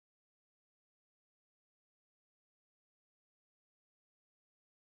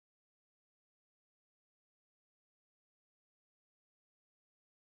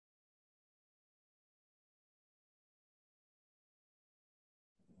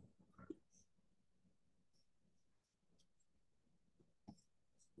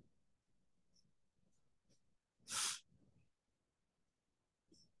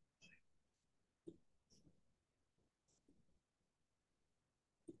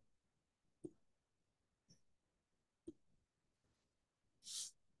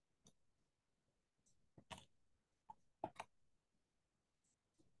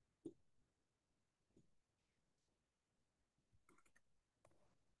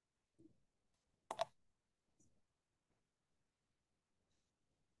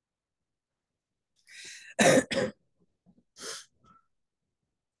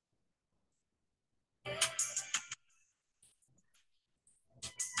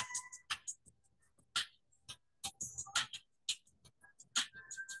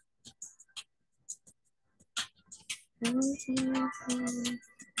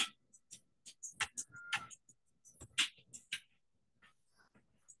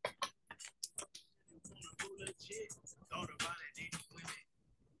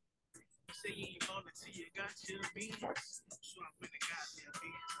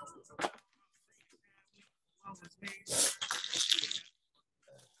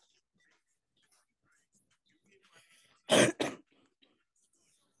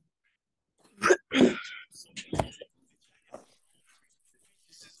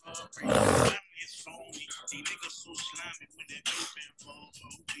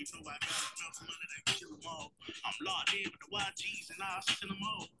I'm locked in with the YGs and I'll send them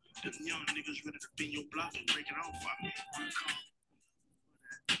all. Them young niggas ready to bend your block and break it off.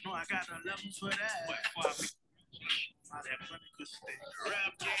 No, I got a level for that. But for me, all that money could stay.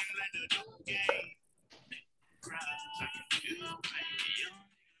 Rap game like the dope game. Rise, I can feel pain. Young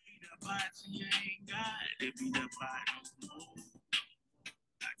nigga be the bots and you ain't got it. Be the bot no more.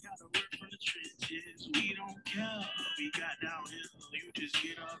 I gotta work from the trenches. We don't care. We got downhill. You just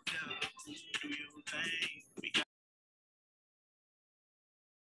get up there. Do your thing. We got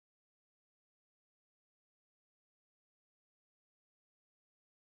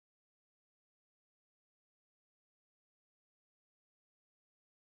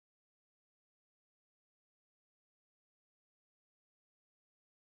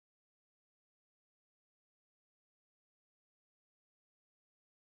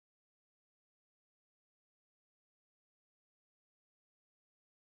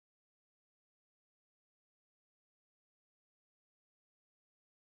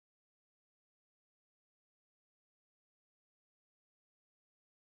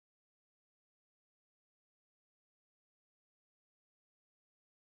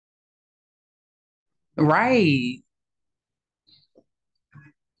Right.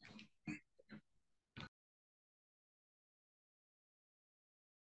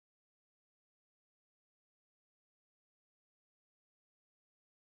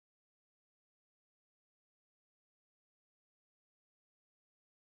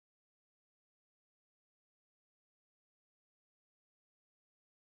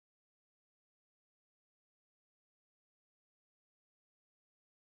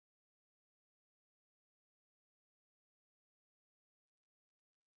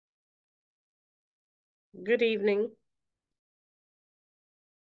 Good evening.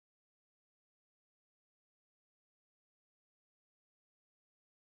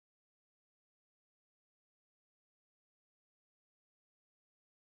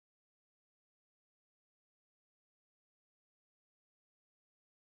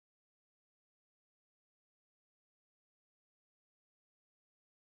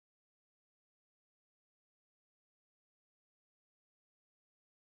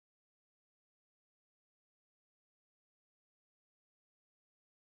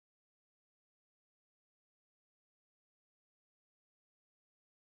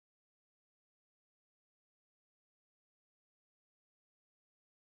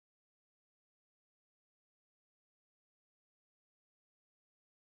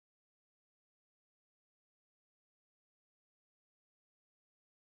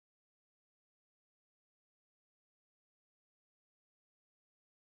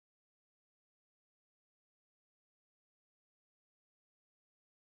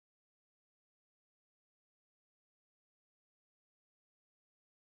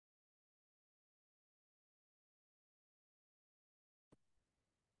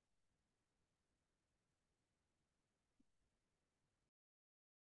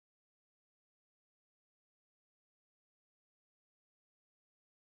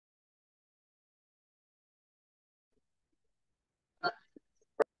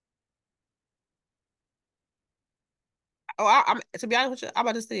 Oh, I'm to be honest with you, I'm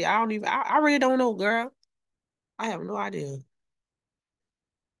about to say I don't even. I really don't know, girl. I have no idea.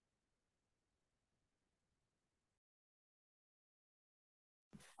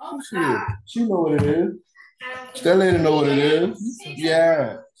 shit. She know what it is. That lady know what it is.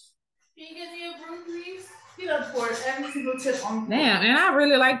 Yeah. He done poured every single tip on. Damn, and I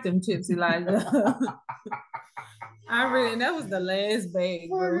really like them chips, Elijah. I really, that was the last bag,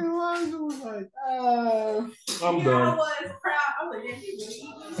 bro. I'm done. I was proud. I was like, yeah, he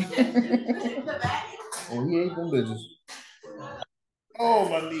really Oh, he ate them bitches. Oh,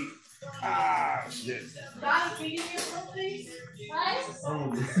 my knee. Ah, shit. Donnie, can you give me a please? What?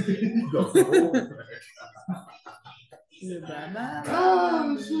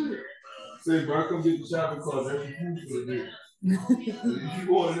 Oh, shit. Say, bro, come get the shopping cart. That's your food for the day.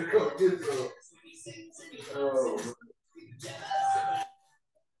 You wanted to come get some.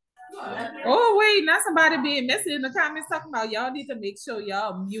 Oh wait, now somebody being messy in the comments talking about y'all need to make sure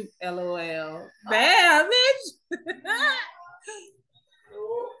y'all mute LOL. Bam, bitch.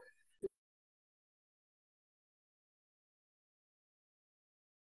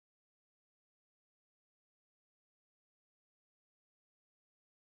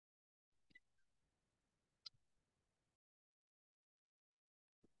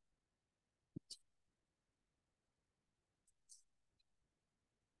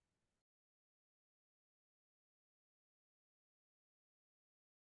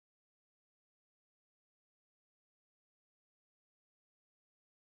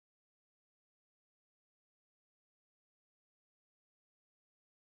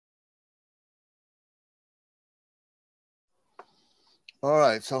 All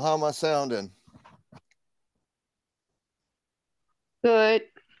right, so how am I sounding? Good.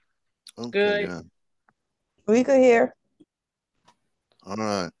 Okay, Good. We could hear. All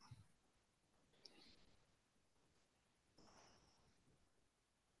right.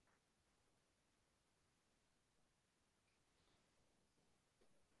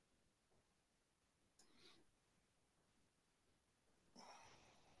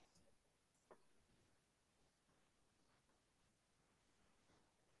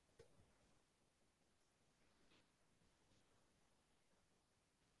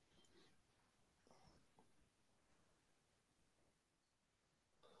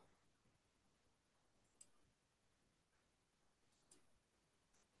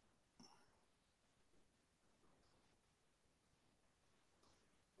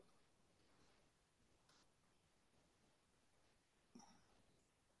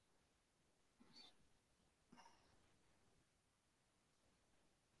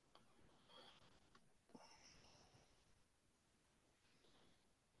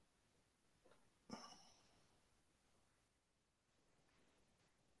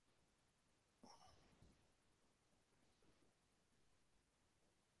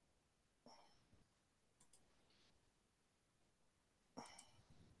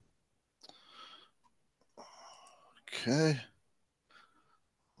 Okay.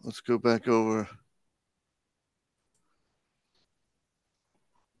 Let's go back over.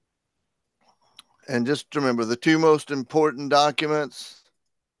 And just remember the two most important documents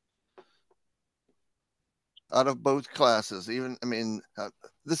out of both classes.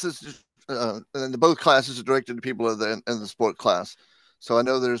 This is just, and both classes are directed to people in the sport class. So I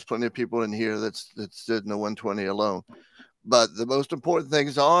know there's plenty of people in here that did in the 120 alone. But the most important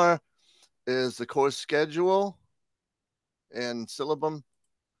things is the course schedule and syllabus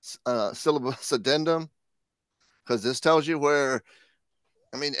addendum, because this tells you where,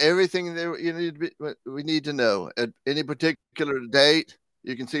 everything there we need to know at any particular date.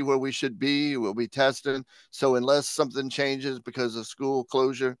 You can see where we should be. We'll be testing. So unless something changes because of school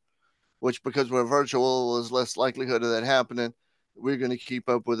closure, which because we're virtual is less likelihood of that happening, we're going to keep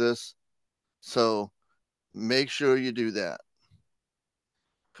up with this. So make sure you do that,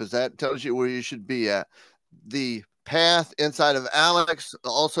 because that tells you where you should be at. The path inside of ALEKS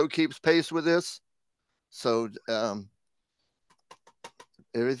also keeps pace with this. So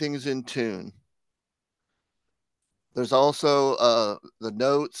everything's in tune. There's also the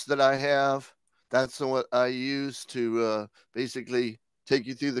notes that I have. That's what I use to basically take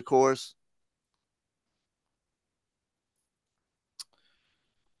you through the course.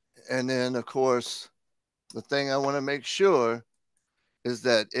 And then, of course, the thing I want to make sure is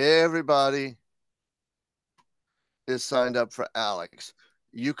that everybody is signed up for ALEKS.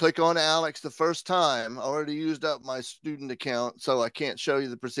 You click on ALEKS the first time. I already used up my student account, so I can't show you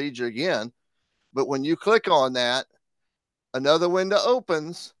the procedure again. But when you click on that, another window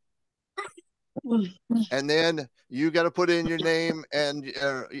opens, and then you got to put in your name and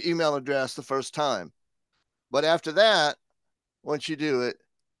your email address the first time. But after that, once you do it,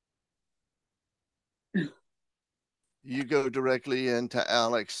 you go directly into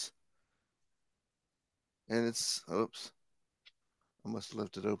ALEKS. And it's, oops, I must have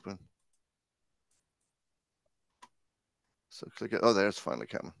left it open. So click it. Oh, there, it's finally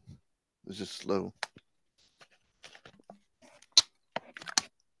coming. It's just slow.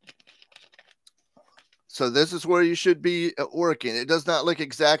 So this is where you should be working. It does not look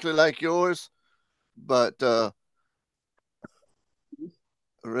exactly like yours, but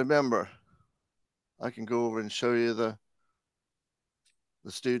remember, I can go over and show you the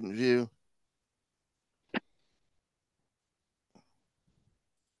student view.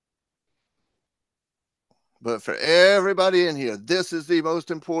 But for everybody in here, this is the most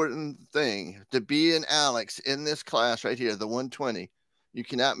important thing. To be an Alex in this class right here, the 120. You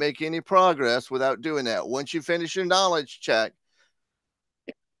cannot make any progress without doing that. Once you finish your knowledge check,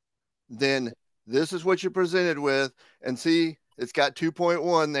 then this is what you're presented with. And see, it's got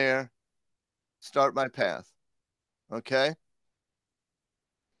 2.1 there. Start my path. Okay.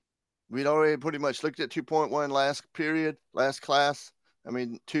 We'd already pretty much looked at 2.1 last class. I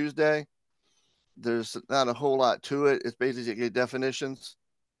mean, Tuesday. There's not a whole lot to it. It's basically definitions.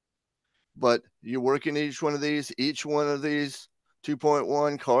 But you're working each one of these. Each one of these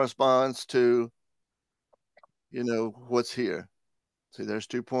 2.1 corresponds to, what's here. See, there's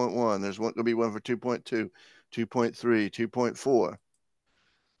 2.1. There's going to be one for 2.2, 2.3, 2.4.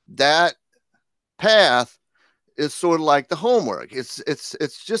 That path is sort of like the homework. It's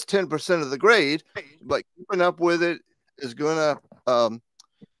just 10% of the grade, but keeping up with it is going to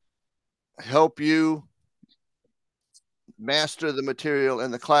help you master the material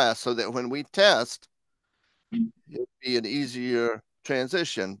in the class so that when we test, it'll be an easier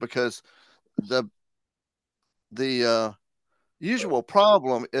transition, because the usual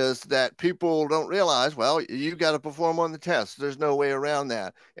problem is that people don't realize, well, you got to perform on the test. There's no way around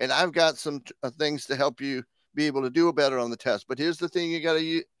that. And I've got some things to help you be able to do better on the test. But here's the thing you got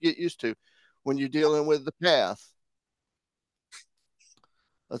to get used to when you're dealing with the path.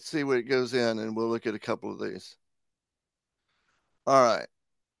 Let's see where it goes in, and we'll look at a couple of these. All right.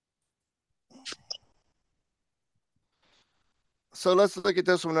 So let's look at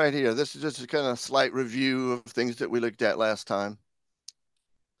this one right here. This is just a kind of slight review of things that we looked at last time.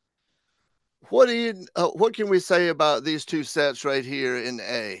 What can we say about these two sets right here in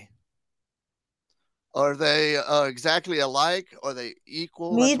A? Are they exactly alike? Are they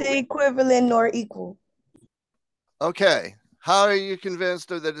equal? Neither equivalent nor equal. Okay. How are you convinced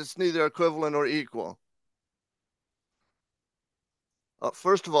that it's neither equivalent or equal?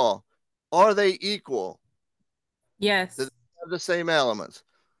 First of all, are they equal? Yes. Do they have the same elements?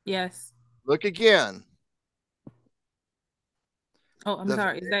 Yes. Look again. Oh, I'm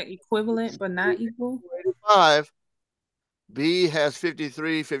sorry. Is that equivalent but not equal? 85. B has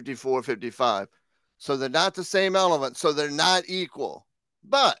 53, 54, 55. So they're not the same element. So they're not equal.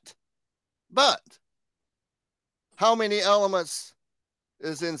 But how many elements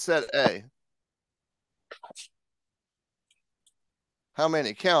is in set A? How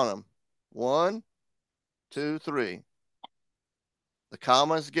many? Count them. 1, 2, 3. The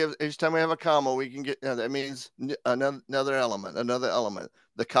commas give, each time we have a comma, we can get, that means another element.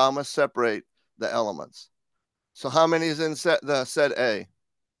 The commas separate the elements. So how many is in set A?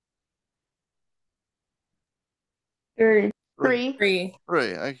 3. 3.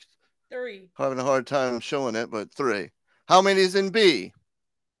 Having a hard time showing it, but 3. How many is in B?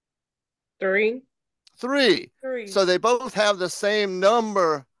 3. 3. So they both have the same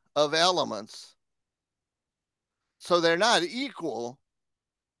number of elements. So they're not equal,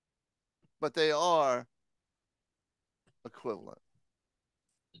 but they are equivalent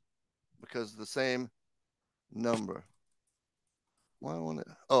because the same number. Why won't it?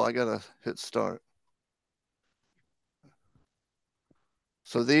 Oh, I gotta hit start.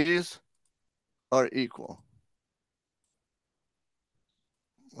 So these are equal.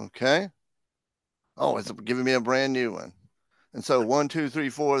 Okay. Oh, it's giving me a brand new one. And so 1, 2, 3,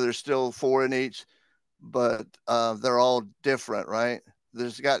 4, there's still 4 in each, but they're all different, right?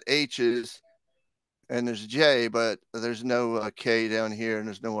 There's got H's and there's J, but there's no K down here and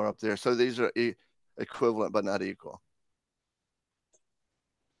there's nowhere up there. So these are equivalent, but not equal.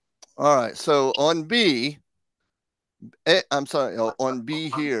 All right. So on B, I'm sorry, on B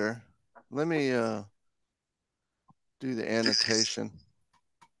here, let me do the annotation.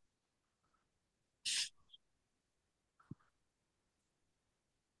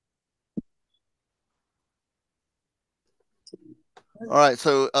 All right,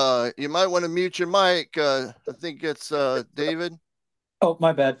 so you might want to mute your mic. I think it's David. Oh,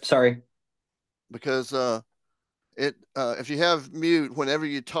 my bad. Sorry. Because if you have mute whenever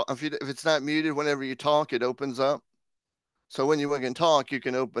you talk, if it's not muted whenever you talk, it opens up. So when you can talk, you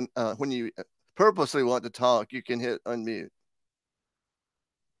can open. When you purposely want to talk, you can hit unmute.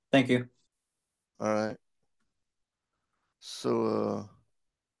 Thank you. All right. So.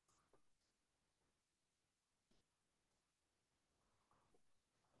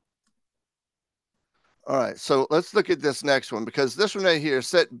 All right, so let's look at this next one, because this one right here,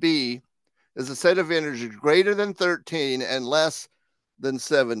 set B, is a set of integers greater than 13 and less than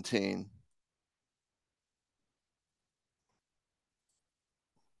 17.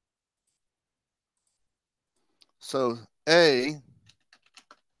 So A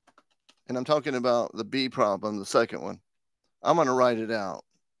and I'm talking about the B problem, the second one, I'm going to write it out.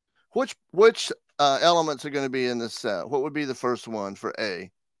 Which elements are going to be in this set? What would be the first one for A?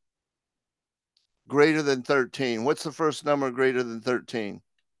 Greater than 13. What's the first number greater than 13?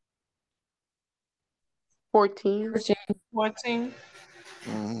 14. 14.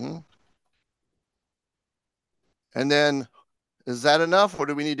 Mm-hmm. And then, is that enough, or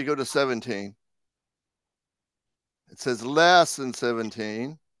do we need to go to 17? It says less than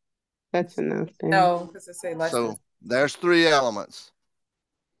 17. That's enough then. No, because it say less So than. there's 3 elements.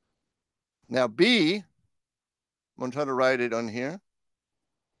 Now B, I'm going to try to write it on here.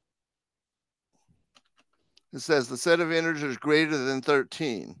 It says the set of integers greater than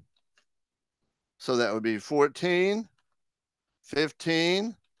 13. So that would be 14,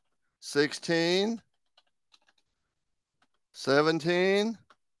 15, 16, 17.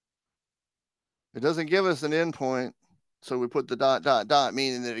 It doesn't give us an endpoint, so we put the dot, dot, dot,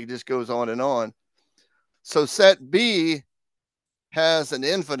 meaning that it just goes on and on. So set B has an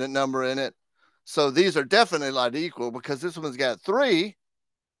infinite number in it. So these are definitely not equal because this one's got 3,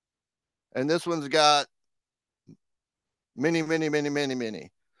 and this one's got many, many, many, many,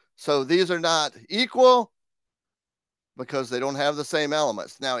 many. So these are not equal because they don't have the same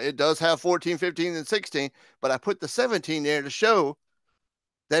elements. Now, it does have 14, 15, and 16, but I put the 17 there to show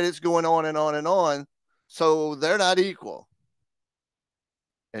that it's going on and on and on. So they're not equal.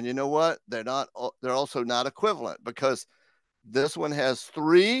 And you know what? They're also not equivalent because this one has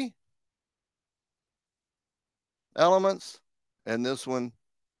 3 elements and this one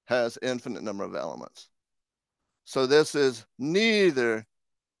has infinite number of elements. So this is neither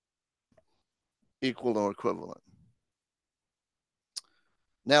equal nor equivalent.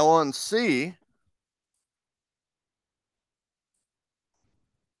 Now on C,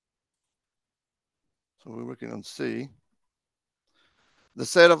 so we're working on C. The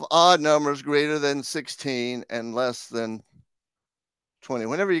set of odd numbers greater than 16 and less than 20.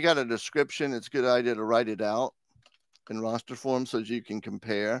 Whenever you got a description, it's a good idea to write it out in roster form so that you can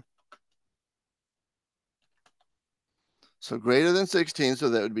compare. So greater than 16, so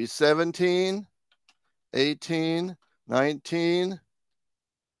that would be 17, 18, 19,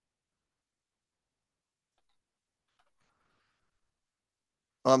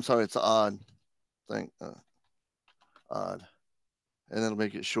 oh, I'm sorry, it's odd. Odd. And it'll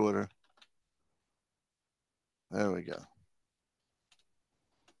make it shorter. There we go.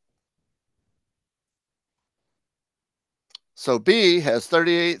 So B has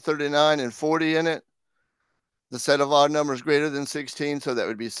 38, 39, and 40 in it. The set of odd numbers greater than 16, so that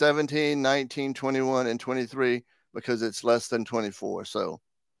would be 17, 19, 21, and 23 because it's less than 24. So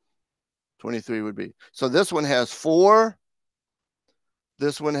 23 would be. So this one has 4.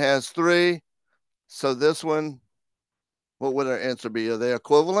 This one has 3. So this one, what would our answer be? Are they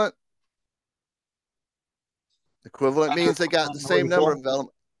equivalent? Equivalent means they got the same number of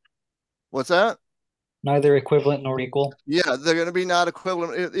elements. What's that? Neither equivalent nor equal. Yeah, they're going to be not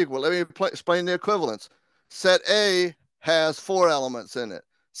equivalent equal. Let me explain the equivalence. Set A has 4 elements in it.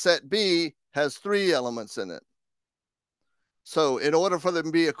 Set B has 3 elements in it. So in order for them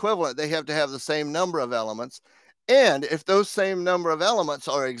to be equivalent, they have to have the same number of elements. And if those same number of elements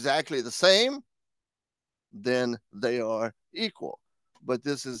are exactly the same, then they are equal. But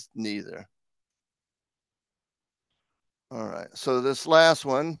this is neither. All right, so this last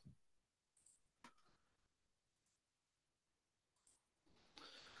one.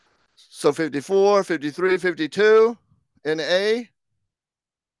 So 54, 53, 52 in A.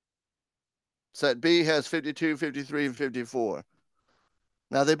 Set B has 52, 53, and 54.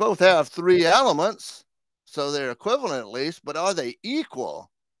 Now they both have 3 elements, so they're equivalent at least, but are they equal?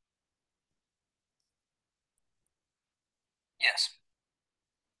 Yes.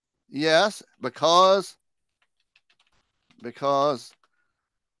 Yes, because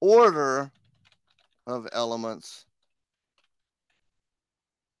order of elements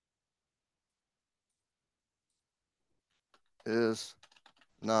is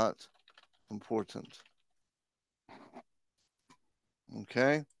not important.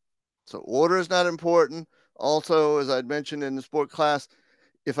 Okay, so order is not important. Also, as I'd mentioned in the sport class,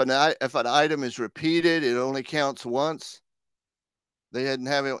 if an item is repeated, it only counts once. They didn't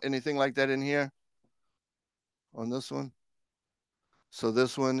have anything like that in here on this one. So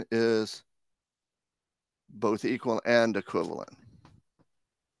this one is both equal and equivalent.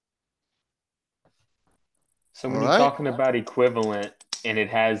 So when you're talking about equivalent and it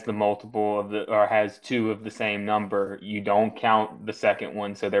has the multiple of the, or has 2 of the same number, you don't count the second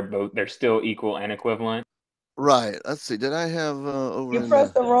one, so they're still equal and equivalent. Right. Let's see. Did I have over? You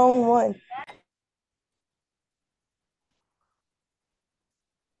pressed the wrong one.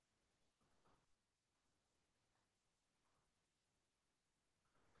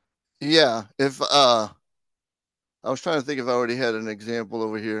 Yeah, if I was trying to think if I already had an example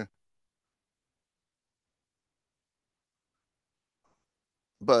over here.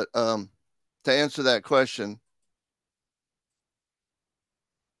 But to answer that question,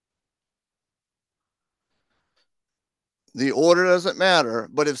 the order doesn't matter,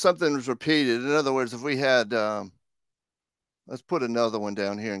 but if something was repeated, in other words, if we had, let's put another one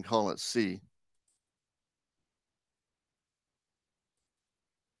down here and call it C.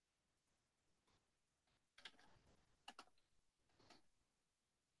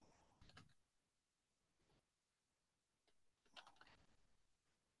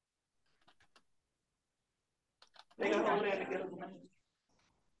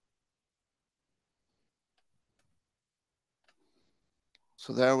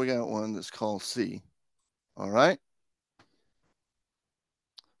 So there we got one that's called C. All right.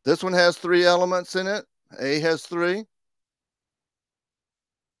 This one has 3 elements in it. A has 3.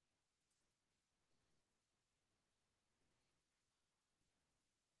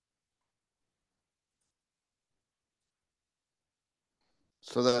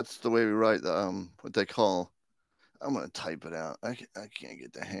 So that's the way we write the what they call. I'm going to type it out. I can't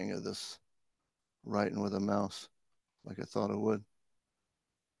get the hang of this writing with a mouse like I thought I would.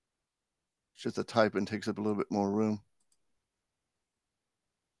 It's just the typing takes up a little bit more room.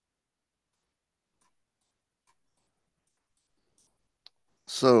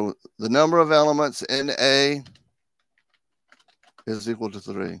 So the number of elements in A is equal to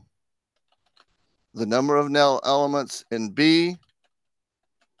 3. The number of elements in B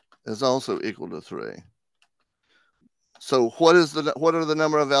is also equal to 3. So what are the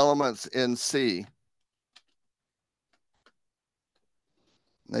number of elements in C?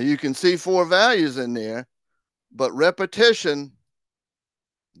 Now you can see 4 values in there, but repetition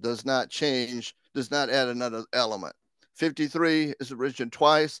does not change, does not add another element. 53 is written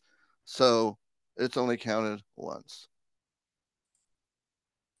twice, so it's only counted once.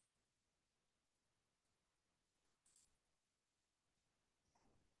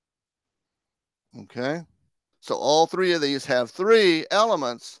 Okay, so all 3 of these have 3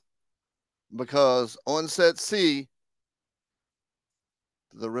 elements because on set C,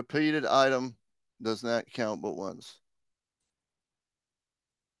 the repeated item does not count but once.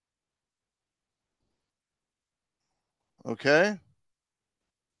 Okay,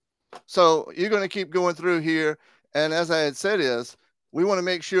 so you're going to keep going through here, and as I had said is, we want to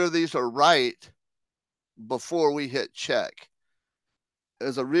make sure these are right before we hit check.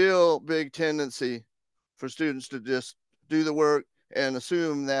 There's a real big tendency for students to just do the work and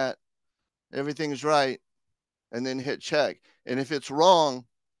assume that everything's right and then hit check. And if it's wrong,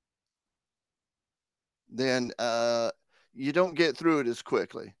 then you don't get through it as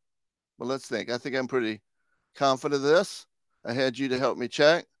quickly. But let's think. I think I'm pretty confident of this. I had you to help me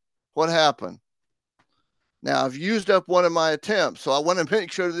check. What happened? Now, I've used up one of my attempts, so I want to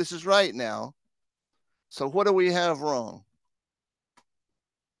make sure this is right now. So what do we have wrong?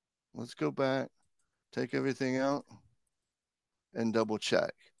 Let's go back, take everything out, and double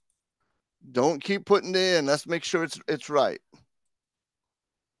check. Don't keep putting it in. Let's make sure it's right.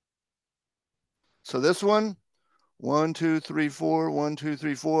 So this one, 1, 2, 3, 4, 1, 2,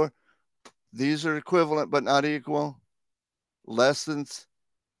 3, 4. These are equivalent but not equal. Less than.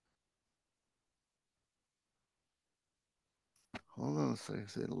 Hold on a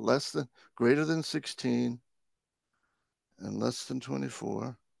second. Less than, greater than 16, and less than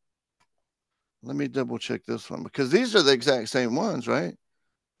 24. Let me double check this one because these are the exact same ones, right?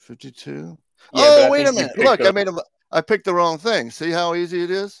 52. Yeah, oh, wait a minute. Look, I picked the wrong thing. See how easy it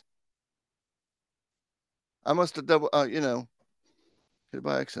is? I must have hit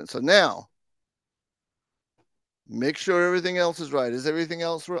by accident. So now, make sure everything else is right. Is everything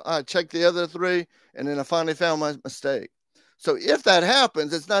else right? I checked the other 3, and then I finally found my mistake. So if that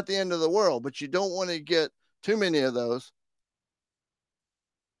happens, it's not the end of the world, but you don't want to get too many of those.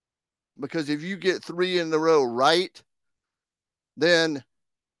 Because if you get 3 in a row right, then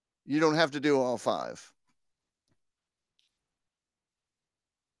you don't have to do all 5.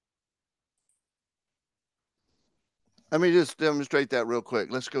 Let me just demonstrate that real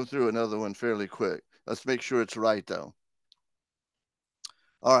quick. Let's go through another one fairly quick. Let's make sure it's right though.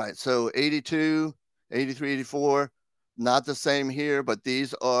 All right, so 82, 83, 84, not the same here, but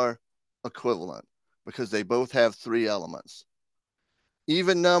these are equivalent because they both have 3 elements.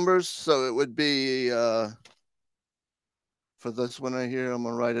 Even numbers, so it would be, for this one right here, I'm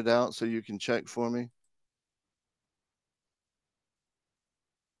gonna write it out so you can check for me.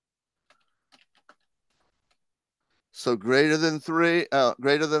 So greater than 3,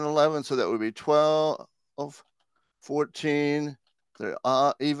 greater than 11, so that would be 12, 14, They're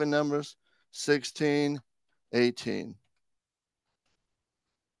even numbers, 16, 18.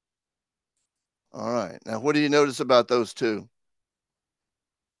 All right. Now, what do you notice about those two?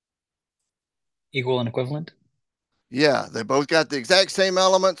 Equal and equivalent? Yeah, they both got the exact same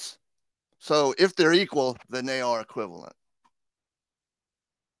elements. So if they're equal, then they are equivalent.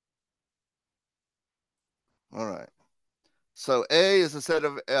 All right. So A is a set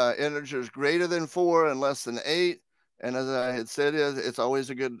of integers greater than 4 and less than 8. And as I had said, it's always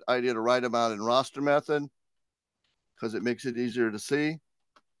a good idea to write them out in roster method because it makes it easier to see.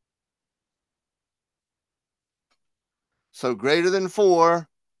 So greater than 4,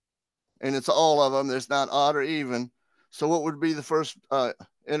 and it's all of them. There's not odd or even. So what would be the first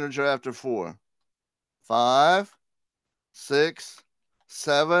integer after 4? 5, 6,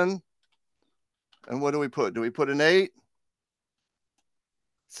 7. And what do we put? Do we put an 8? It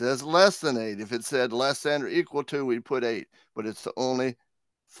says less than 8. If it said less than or equal to, we'd put 8. But it's only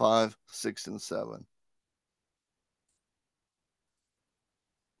 5, 6, and 7.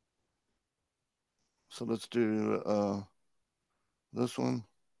 So let's do this one.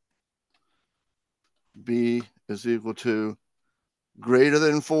 B is equal to greater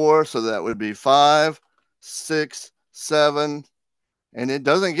than 4. So that would be 5, 6, 7. And it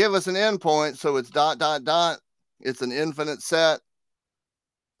doesn't give us an endpoint. So it's dot, dot, dot. It's an infinite set.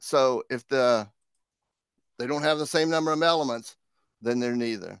 So if they don't have the same number of elements, then they're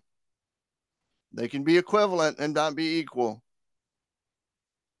neither. They can be equivalent and not be equal.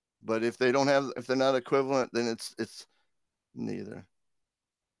 But if they're not equivalent, then it's neither.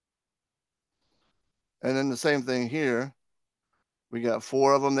 And then the same thing here. We got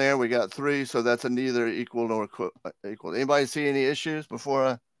 4 of them there. We got 3, so that's a neither equal nor equal. Anybody see any issues before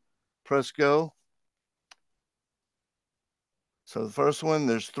I press go? So the first one,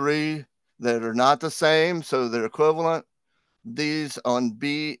 there's 3 that are not the same, so they're equivalent. These on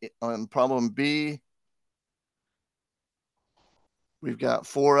B, on problem B, we've got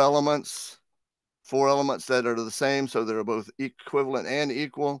 4 elements that are the same, so they're both equivalent and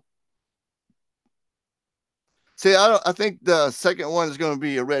equal. See, I think the second one is going to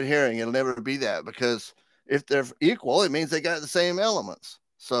be a red herring. It'll never be that because if they're equal, it means they got the same elements.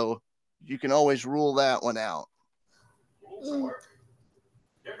 So you can always rule that one out. You're going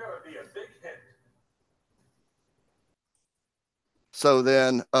to be a big hit. So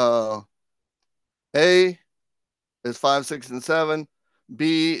then A is 5, 6, and 7.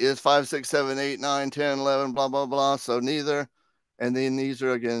 B is 5, 6, 7, 8, 9, 10, 11, blah, blah, blah. So neither. And then these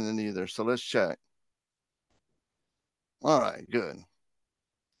are again the neither. So let's check. All right, good.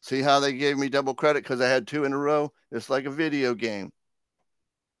 See how they gave me double credit because I had 2 in a row? It's like a video game.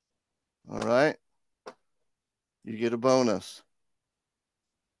 All right. You get a bonus.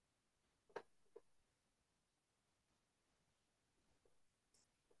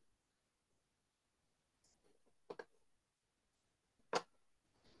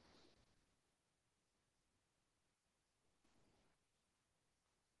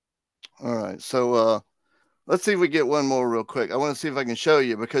 All right. So let's see if we get one more real quick. I want to see if I can show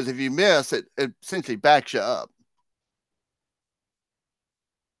you because if you miss, it essentially backs you up.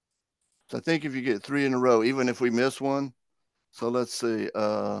 So I think if you get 3 in a row, even if we miss one. So let's see.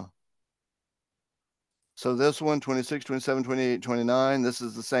 So this one, 26, 27, 28, 29, this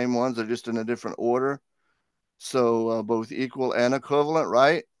is the same ones. They're just in a different order. So both equal and equivalent,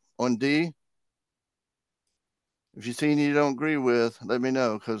 right? On D. If you see any you don't agree with, let me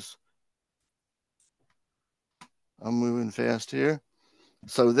know because I'm moving fast here.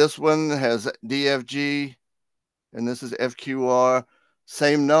 So this one has DFG and this is FQR.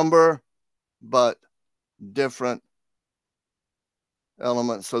 Same number, but different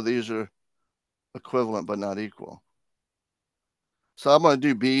elements. So these are equivalent but not equal. So I'm going to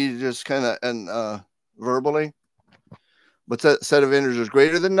do B just kind of and verbally. But that set of integers is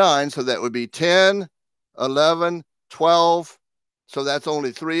greater than 9. So that would be 10, 11, 12. So that's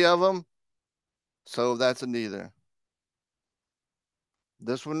only 3 of them. So that's a neither.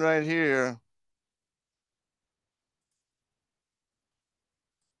 This one right here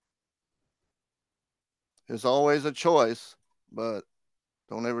is always a choice, but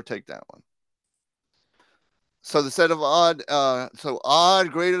don't ever take that one. So the set of odd, so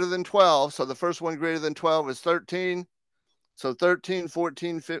odd greater than 12. So the first one greater than 12 is 13. So 13,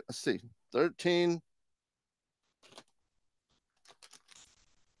 14, 15, let's see, 13,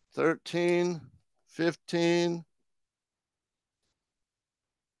 13, 15,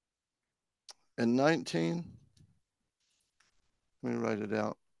 and 19. Let me write it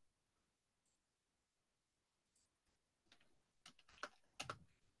out.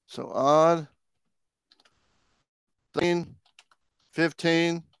 So odd, 13,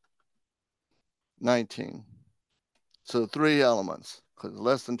 15, 19. So 3 elements, because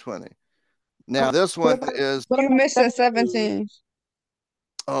less than 20. Now this one is. But I'm missing 17.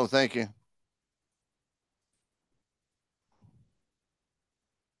 Oh, thank you.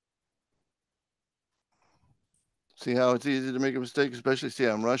 See how it's easy to make a mistake, especially see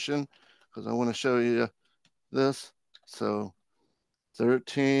I'm rushing because I want to show you this. So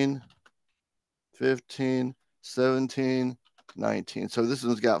 13, 15, 17, 19. So this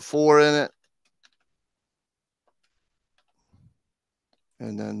one's got 4 in it.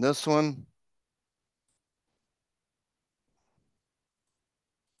 And then this one.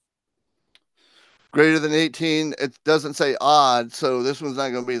 Greater than 18, it doesn't say odd, so this one's not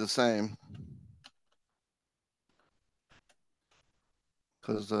going to be the same.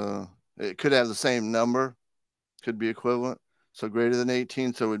 Because it could have the same number, could be equivalent. So greater than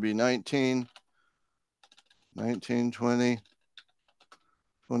 18, so it would be 19, 19, 20,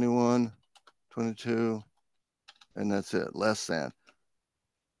 21, 22, and that's it, less than.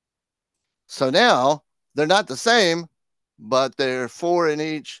 So now they're not the same, but they're 4 in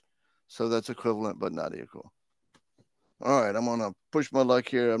each, so that's equivalent but not equal. All right, I'm going to push my luck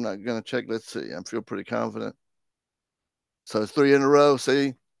here. I'm not going to check. Let's see. I feel pretty confident. So it's 3 in a row.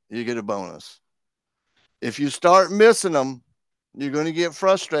 See, you get a bonus. If you start missing them, you're going to get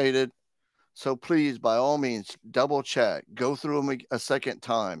frustrated. So please, by all means, double check. Go through them a second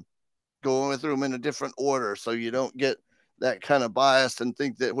time. Go through them in a different order so you don't get that kind of bias and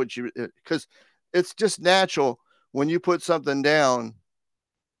think that because it's just natural when you put something down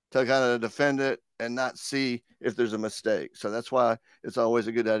to kind of defend it and not see if there's a mistake. So that's why it's always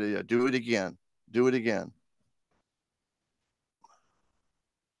a good idea. Do it again. Do it again.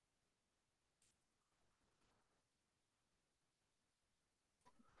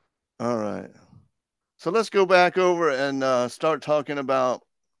 All right. So let's go back over and start talking about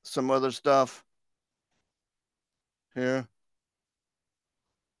some other stuff here.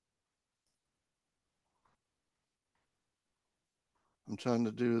 I'm trying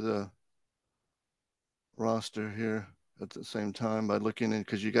to do the roster here at the same time by looking in,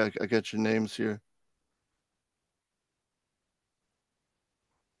 because I got your names here.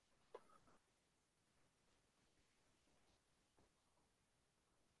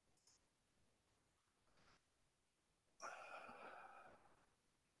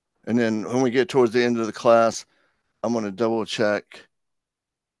 And then when we get towards the end of the class, I'm going to double check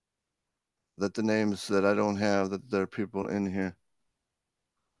that the names that I don't have, that there are people in here.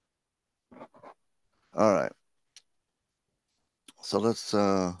 All right. So let's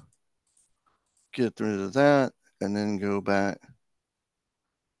get rid of that and then go back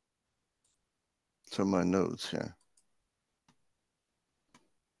to my notes here.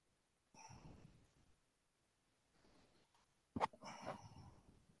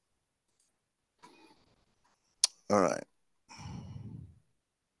 All right.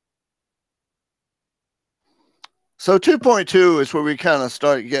 So 2.2 is where we kind of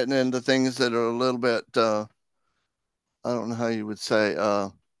start getting into things that are a little bit, I don't know how you would say,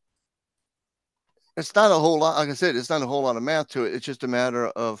 it's not a whole lot, like I said, it's not a whole lot of math to it. It's just a matter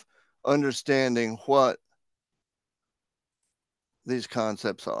of understanding what these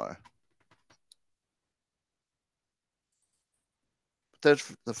concepts are.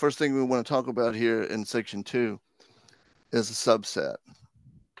 That's the first thing we want to talk about here in section 2 is a subset.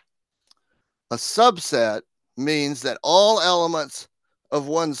 A subset means that all elements of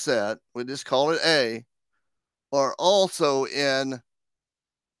one set, we just call it A, are also in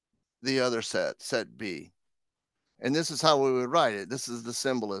the other set, set B. And this is how we would write it. This is the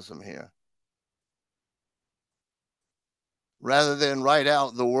symbolism here. Rather than write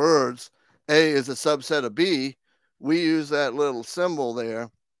out the words, A is a subset of B, we use that little symbol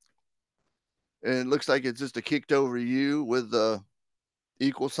there. And it looks like it's just a kicked over U with the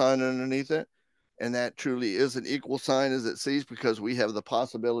equal sign underneath it. And that truly is an equal sign as it sees, because we have the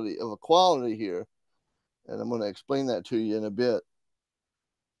possibility of equality here. And I'm going to explain that to you in a bit.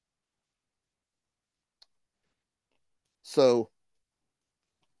 So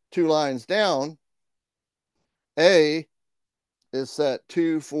 2 lines down, A is set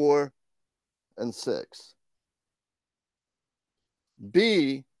 2, 4, and 6.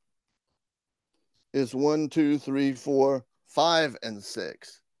 B is 1, 2, 3, 4, 5, and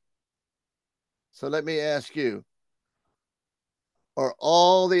 6. So let me ask you, are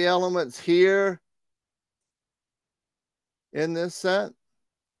all the elements here in this set?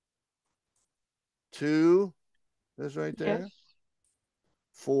 2 is right there. Yes.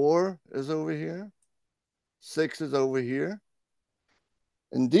 4 is over here. 6 is over here.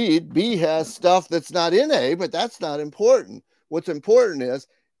 Indeed, B has stuff that's not in A, but that's not important. what's important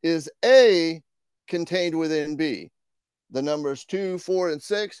is A contained within B. The numbers 2, 4, and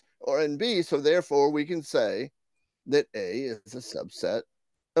 6 are in B, so therefore we can say that A is a subset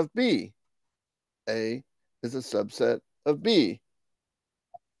of B. A is a subset of B.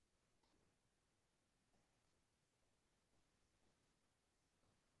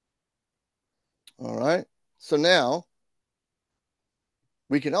 All right. So now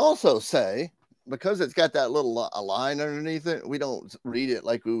we can also say, because it's got that little a line underneath it, we don't read it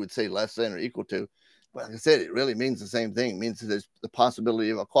like we would say less than or equal to. But like I said, it really means the same thing. It means that there's the possibility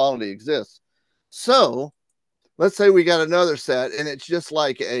of equality exists. So let's say we got another set and it's just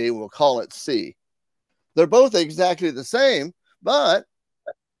like A, we'll call it C. They're both exactly the same, but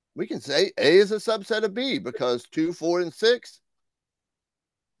we can say A is a subset of B because 2, 4, and 6,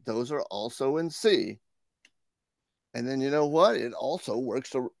 those are also in C. And then you know what? It also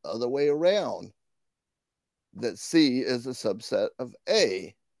works the other way around. That C is a subset of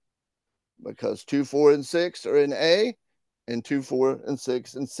A because 2, 4, and 6 are in A and 2, 4, and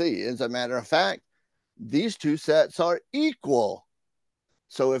 6 in C. As a matter of fact, these two sets are equal.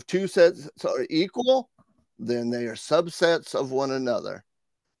 So if two sets are equal, then they are subsets of one another.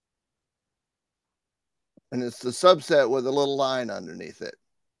 And it's the subset with a little line underneath it,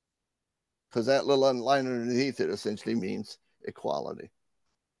 because that little line underneath it essentially means equality.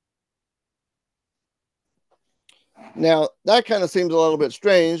 Now, that kind of seems a little bit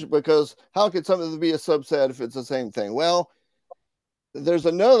strange, because how could something be a subset if it's the same thing? Well, there's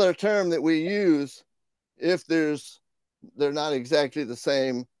another term that we use if they're not exactly the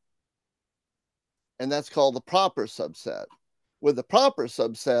same, and that's called the proper subset. With the proper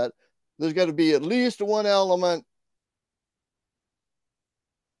subset, there's got to be at least one element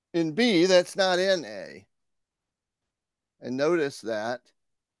in B that's not in A. And notice that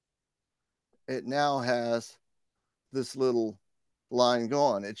it now has this little line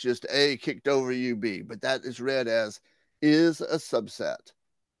gone. It's just A kicked over UB, but that is read as is a subset,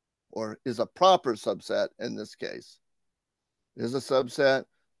 or is a proper subset in this case. Is a subset,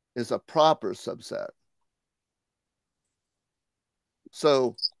 is a proper subset.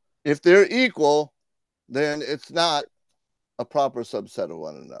 So if they're equal, then it's not a proper subset of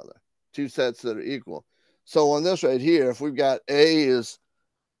one another. Two sets that are equal. So on this right here, if we've got A is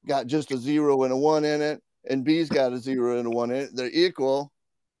got just a 0 and a 1 in it, and B's got a 0 and a 1 in it, they're equal.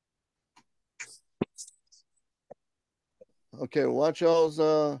 Okay, watch y'all's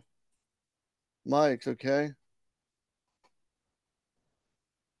mics, okay?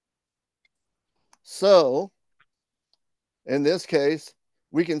 So in this case,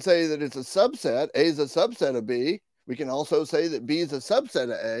 we can say that it's a subset. A is a subset of B. We can also say that B is a subset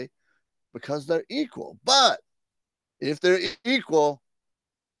of A because they're equal. But if they're equal,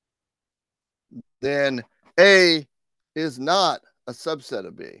 then A is not a subset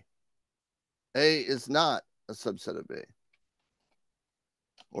of B. A is not a subset of B.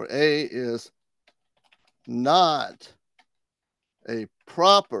 Or A is not a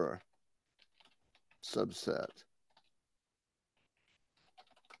proper subset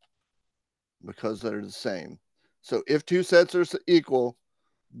because they're the same. So if two sets are equal,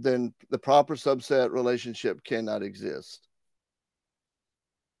 then the proper subset relationship cannot exist.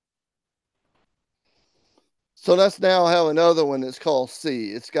 So let's now have another one that's called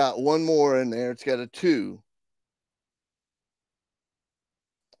C. It's got one more in there. It's got a 2.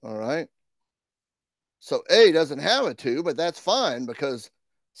 All right. So A doesn't have a 2, but that's fine because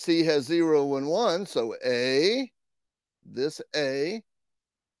C has 0 and 1. So A, this A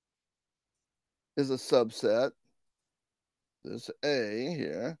is a subset. This A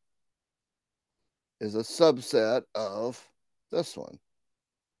here is a subset of this one.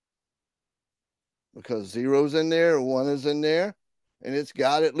 Because 0's in there, 1 is in there, and it's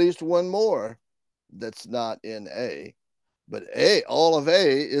got at least one more that's not in A. But A, all of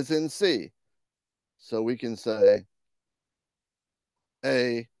A is in C. So we can say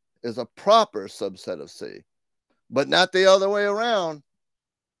A is a proper subset of C, but not the other way around,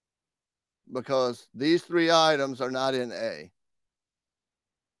 because these three items are not in A.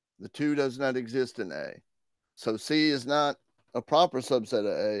 The 2 does not exist in A. So C is not a proper subset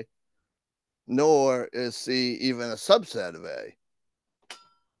of A, nor is C even a subset of A.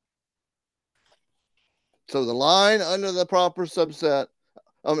 So the line under the proper subset,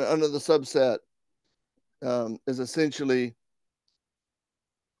 under the subset, is essentially,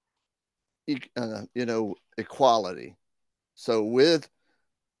 equality. So with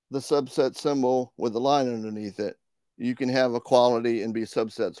the subset symbol with the line underneath it, you can have equality and be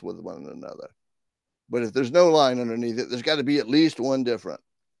subsets with one another. But if there's no line underneath it, there's got to be at least one different.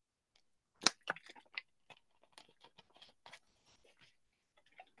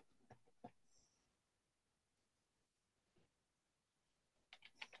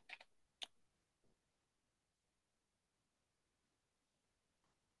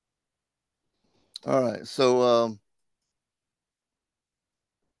 All right. So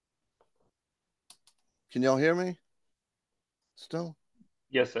can y'all hear me still?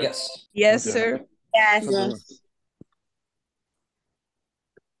 Yes, sir. Yes. Yes, Okay. sir. Yes. Yes.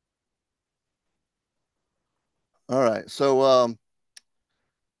 All right. So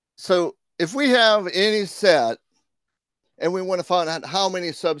if we have any set and we want to find out how many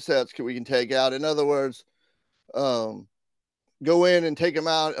subsets we can take out, in other words, go in and take them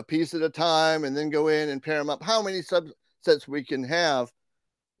out a piece at a time and then go in and pair them up, how many subsets we can have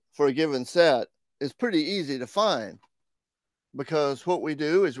for a given set is pretty easy to find, because what we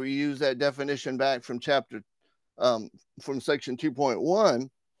do is we use that definition back from from section 2.1,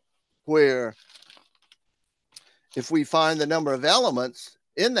 where if we find the number of elements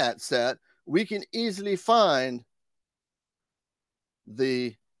in that set, we can easily find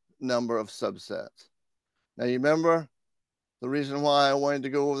the number of subsets. Now, you remember the reason why I wanted to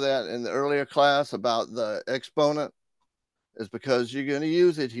go over that in the earlier class about the exponent is because you're going to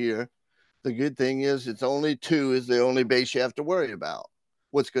use it here. The good thing is it's only 2 is the only base you have to worry about.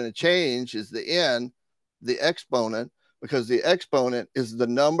 What's going to change is the n, the exponent, because the exponent is the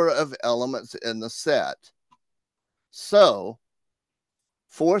number of elements in the set. So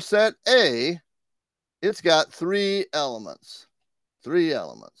for set A, it's got 3 elements. 3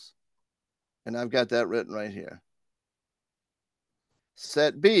 elements. And I've got that written right here.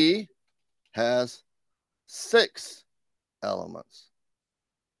 Set B has 6 elements.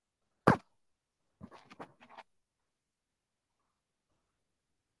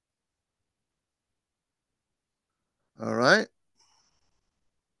 All right.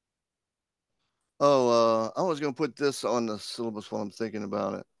 Oh, I was going to put this on the syllabus while I'm thinking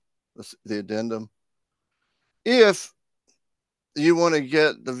about it, the addendum. If you want to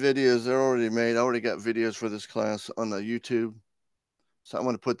get the videos, they're already made. I already got videos for this class on the YouTube. So I'm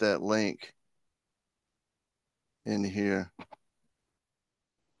going to put that link in here.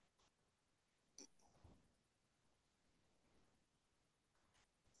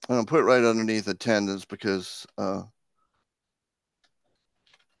 I'm going to put it right underneath attendance because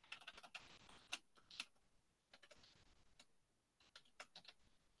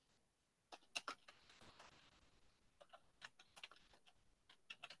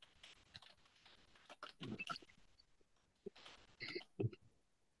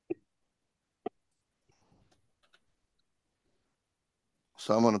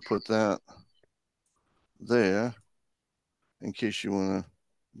so I'm going to put that there in case you want to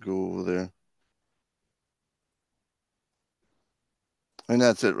go over there. And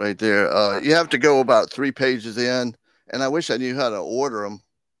that's it right there. You have to go about 3 pages in, and I wish I knew how to order them,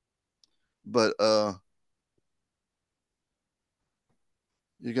 but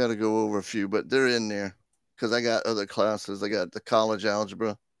you got to go over a few, but they're in there because I got other classes. I got the college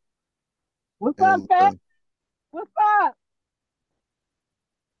algebra. What's up, Pat? What's up?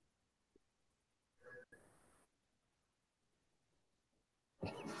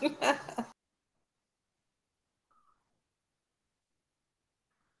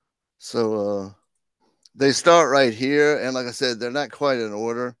 So they start right here, and like I said, they're not quite in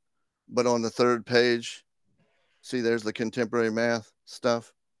order, but on the 3rd page, see, there's the contemporary math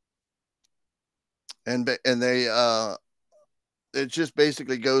stuff, and they it just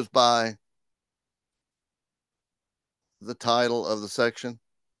basically goes by the title of the section.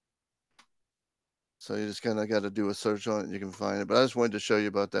 So you just kind of got to do a search on it and you can find it. But I just wanted to show you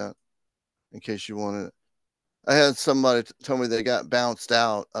about that in case you wanted it. I had somebody tell me they got bounced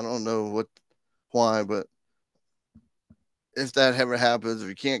out. I don't know why, but if that ever happens, if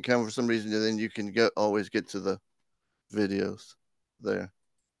you can't come for some reason, then you can always get to the videos there.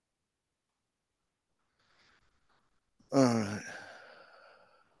 All right.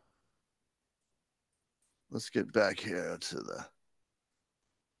 Let's get back here to the.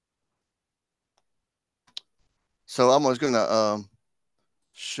 So I'm just going to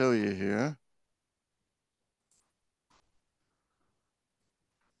show you here.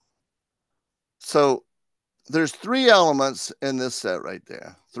 So there's 3 elements in this set right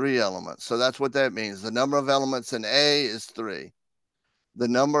there. 3 elements. So that's what that means. The number of elements in A is 3. The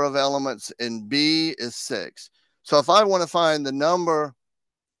number of elements in B is 6. So if I want to find the number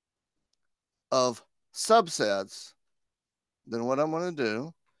of subsets, then what I'm going to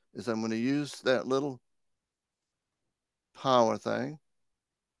do is I'm going to use that little power thing.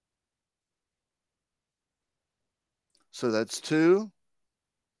 So that's 2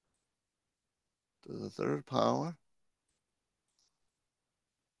 to the 3rd power.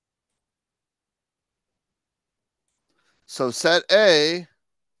 So set A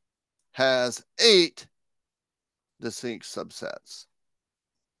has 8 distinct subsets.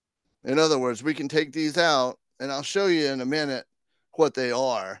 In other words, we can take these out, and I'll show you in a minute what they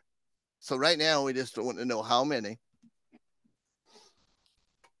are. So right now, we just want to know how many.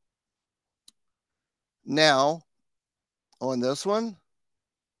 Now, on this one,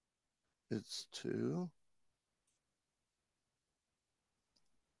 it's 2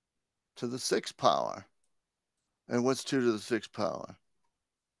 to the 6th power. And what's 2 to the 6th power?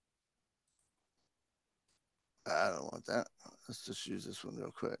 I don't want that. Let's just use this one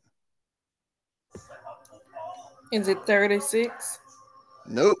real quick. Is it 36?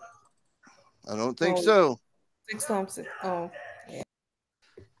 Nope. I don't think so. 6 times 6. Oh, yeah.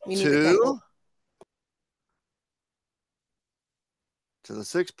 2 to the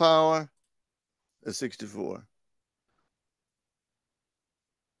 6th power is 64.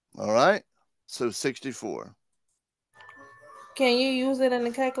 All right. So 64. Can you use it in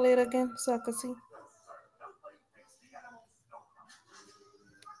the calculator again so I can see?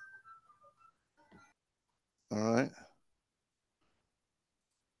 All right.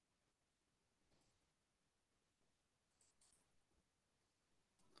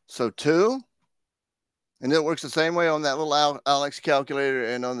 So 2, and it works the same way on that little Alex calculator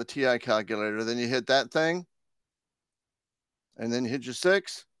and on the TI calculator. Then you hit that thing, and then you hit your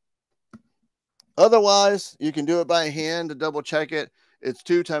 6. Otherwise, you can do it by hand to double check it. It's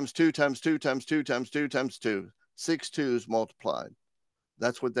 2 times 2 times 2 times 2 times 2 times 2. 6 2s multiplied.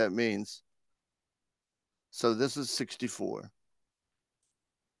 That's what that means. So this is 64.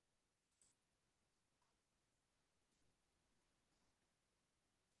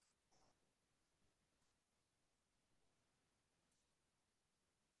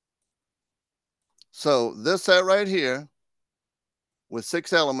 So this set right here with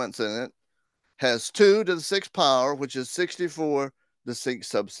 6 elements in it has 2 to the 6th power, which is 64 distinct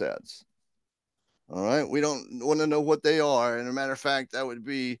subsets. All right. We don't want to know what they are. And as a matter of fact, that would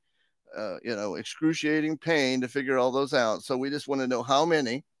be, excruciating pain to figure all those out. So we just want to know how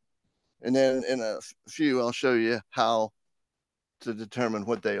many. And then in a few, I'll show you how to determine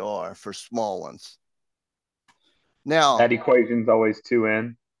what they are for small ones. Now, that equation's always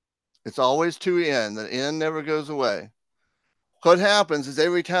 2n. It's always 2n. The n never goes away. What happens is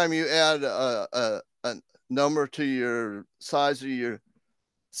every time you add a number to your size of your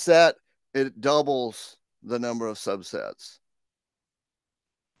set, it doubles the number of subsets.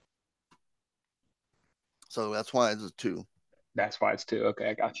 So that's why it's a 2. That's why it's 2. Okay,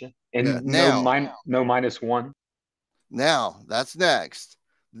 I got you. And yeah. no minus 1. Now, that's next.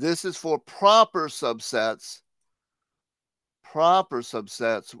 This is for proper subsets. Proper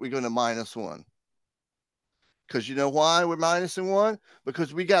subsets, we're going to minus 1. Because you know why we're minusing 1?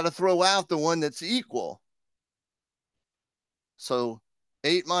 Because we got to throw out the one that's equal. So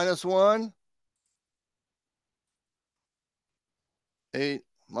 8 minus 1. 8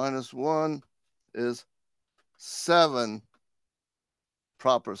 minus 1 is 7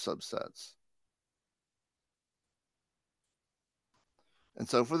 proper subsets. And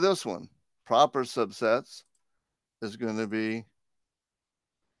so for this one, proper subsets is going to be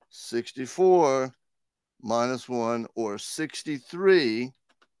 64 minus 1, or 63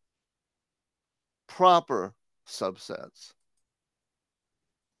 proper subsets.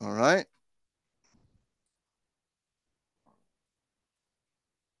 All right.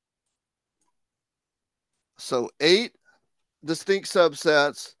 So 8 distinct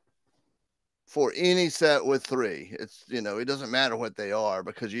subsets for any set with 3. It's, it doesn't matter what they are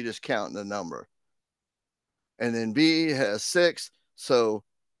because you just count the number. And then B has 6. So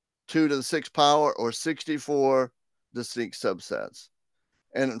 2 to the 6th power, or 64 distinct subsets.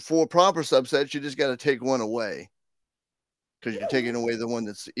 And for proper subsets, you just got to take one away because you're taking away the one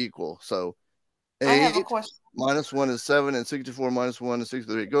that's equal. So 8 minus 1 is 7, and 64 minus 1 is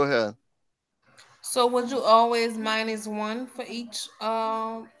 63. Go ahead. So would you always minus 1 for each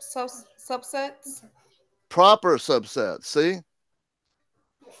subsets? Proper subsets, see?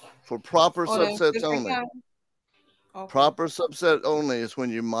 For proper subsets only. Okay. Proper subset only is when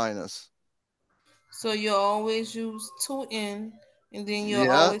you minus. So you always use 2n, and then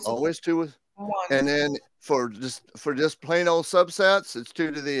you always 2 with 1. And then for just plain old subsets, it's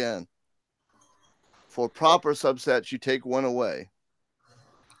 2 to the n. For proper subsets, you take 1 away.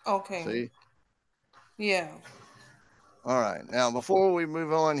 Okay. See? Yeah. All right. Now, before we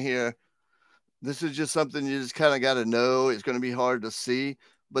move on here, this is just something you just kind of got to know. It's going to be hard to see,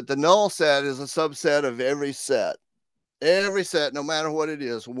 but the null set is a subset of every set. Every set, no matter what it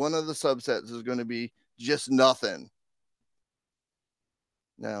is, one of the subsets is going to be just nothing.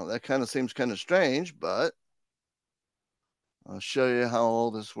 Now, that kind of seems kind of strange, but I'll show you how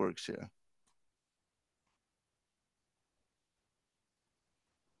all this works here.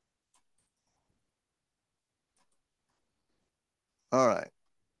 All right.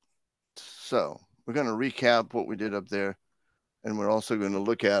 So we're going to recap what we did up there. And we're also going to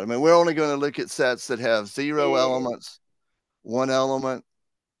look at them. And we're only going to look at sets that have 0 elements, 1 element,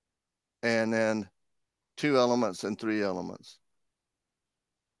 and then 2 elements and 3 elements.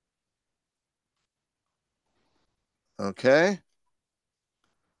 Okay.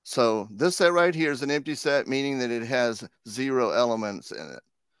 So this set right here is an empty set, meaning that it has 0 elements in it.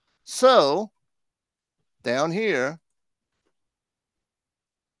 So down here,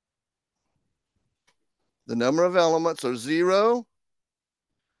 the number of elements are 0.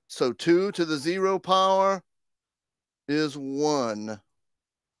 So 2 to the 0 power is 1.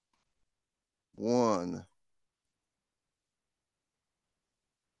 1.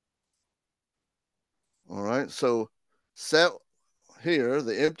 All right. So set here,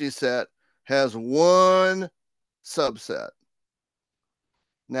 the empty set has 1 subset.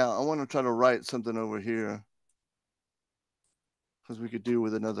 Now I want to try to write something over here because we could do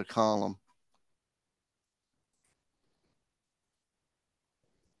with another column.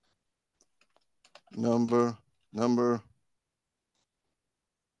 Number. I'm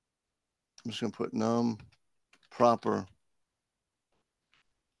just going to put num proper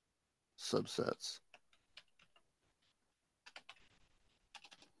subsets.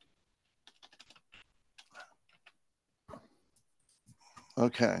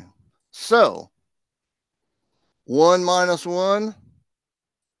 Okay. So 1 minus 1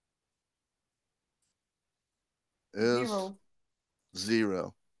 is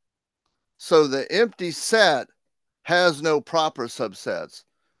 0. So the empty set has no proper subsets.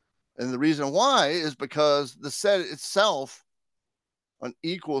 And the reason why is because the set itself, an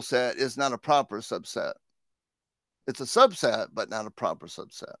equal set, is not a proper subset. It's a subset, but not a proper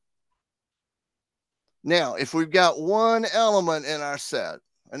subset. Now, if we've got 1 element in our set,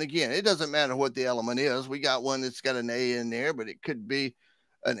 and again, it doesn't matter what the element is. We got one that's got an A in there, but it could be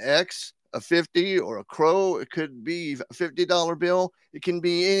an X, a 50, or a crow. It could be a $50 bill. It can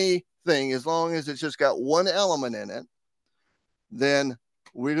be anything as long as it's just got 1 element in it. Then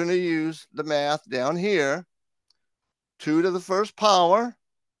we're going to use the math down here. 2 to the first power,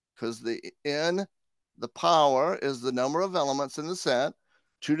 because the power is the number of elements in the set.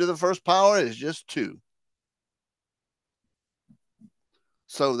 2 to the first power is just 2.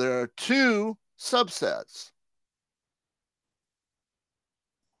 So there are 2 subsets.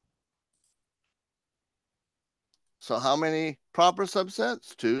 So how many proper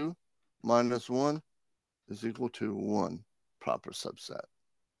subsets? 2 minus 1 is equal to 1 proper subset.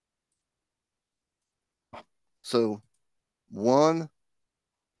 So 1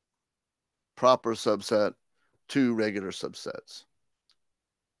 proper subset, 2 regular subsets.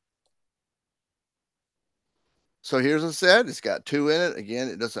 So here's a set. It's got 2 in it. Again,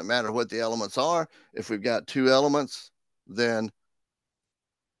 it doesn't matter what the elements are. If we've got 2 elements, then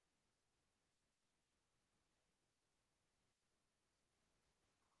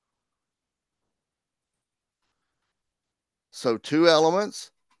so 2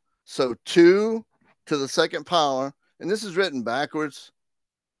 elements. So 2 to the second power, and this is written backwards.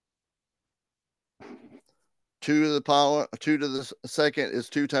 2 to the power, 2 to the second is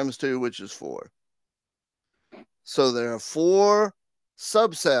 2 times 2, which is 4. So there are 4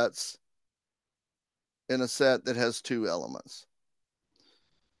 subsets in a set that has 2 elements.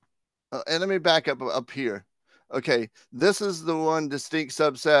 And let me back up here. Okay, this is the one distinct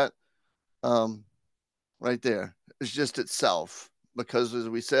subset right there. It's just itself, because as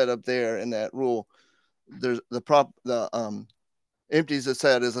we said up there in that rule, there's the empty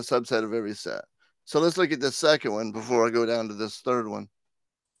set is a subset of every set. So let's look at the second one before I go down to this third one.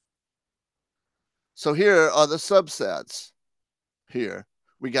 So here are the subsets. Here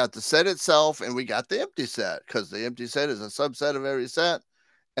we got the set itself and we got the empty set, because the empty set is a subset of every set.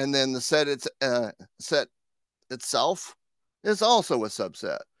 And then the set itself is also a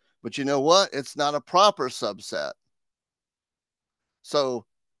subset. But you know what? It's not a proper subset. So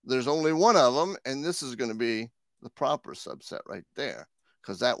there's only one of them, and this is going to be the proper subset right there,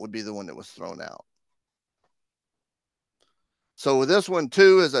 because that would be the one that was thrown out. So with this one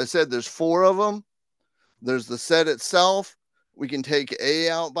too, as I said, there's 4 of them. There's the set itself. We can take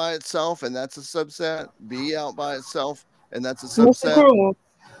A out by itself, and that's a subset. B out by itself, and that's a subset. Mr. Cruz,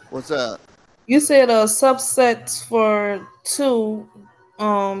 what's that? You said a subset for 2.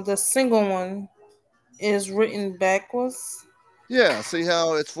 The single one is written backwards. Yeah, see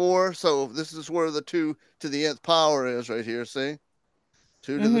how it's 4? So this is where the 2 to the nth power is right here, see?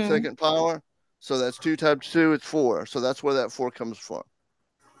 2 to the second power. So that's 2 times 2, it's 4. So that's where that 4 comes from.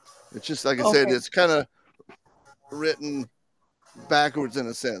 It's just like I said, it's kind of written backwards in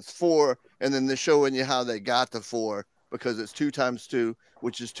a sense. 4, and then they're showing you how they got the 4 because it's 2 times 2,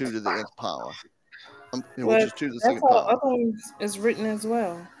 which is 2 to the nth power. Well, which is 2 to the that's second how power. other ones is written as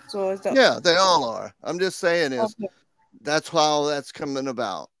well. So it's the, Yeah, they all are. I'm just saying is okay. that's how that's coming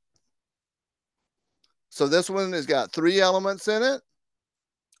about. So this one has got 3 elements in it.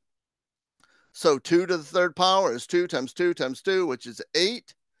 So 2 to the third power is 2 times 2 times 2, which is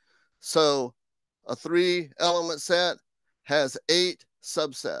 8. So a 3-element set has 8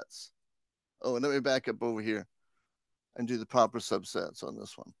 subsets. Oh, and let me back up over here and do the proper subsets on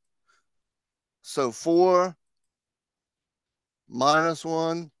this one. So 4 minus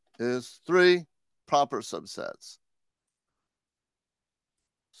 1 is 3 proper subsets.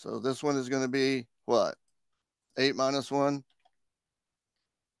 So this one is going to be what? 8 minus 1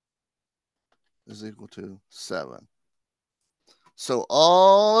 is equal to 7. So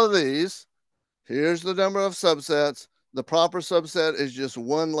all of these, here's the number of subsets. The proper subset is just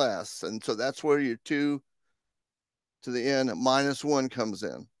 1 less. And so that's where your 2 to the n minus 1 comes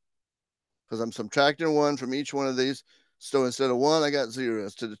in. Because I'm subtracting 1 from each one of these. So instead of 1, I got 0.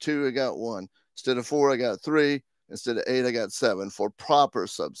 Instead of 2, I got 1. Instead of 4, I got 3. Instead of 8, I got 7 for proper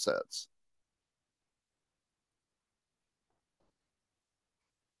subsets.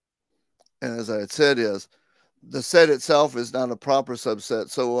 And as I had said is, the set itself is not a proper subset.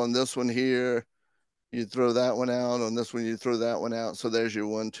 So on this one here, you throw that one out. On this one, you throw that one out. So there's your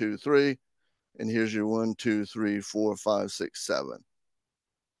 1, 2, 3. And here's your 1, 2, 3, 4, 5, 6, 7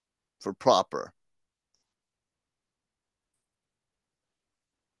 for proper.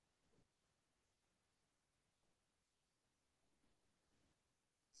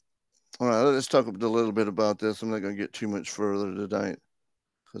 All right, let's talk a little bit about this. I'm not going to get too much further tonight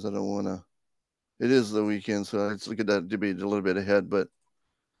because I don't want to. It is the weekend, so let's look at that debate a little bit ahead. But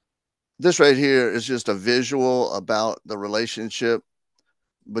this right here is just a visual about the relationship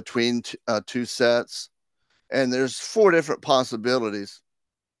between 2 sets. And there's 4 different possibilities.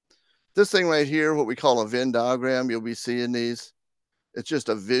 This thing right here, what we call a Venn diagram, you'll be seeing these. It's just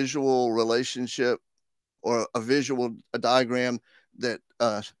a visual relationship or a diagram that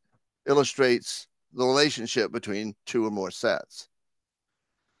illustrates the relationship between 2 or more sets.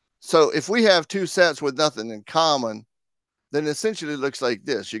 So if we have 2 sets with nothing in common, then essentially it looks like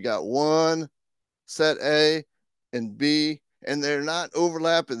this. You got one set A and B, and they're not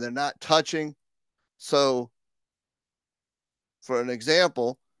overlapping, they're not touching. So for an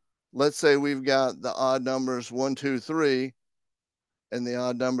example, let's say we've got the odd numbers 1, 2, 3, and the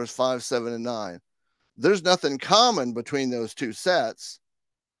odd numbers 5, 7, and 9. There's nothing common between those 2 sets.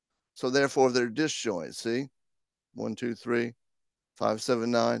 So therefore they're disjoint. See, 1, 2, 3, 5,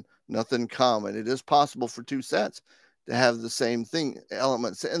 7, 9, nothing common. It is possible for 2 sets to have the same thing,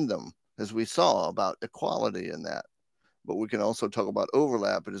 elements in them, as we saw about equality in that. But we can also talk about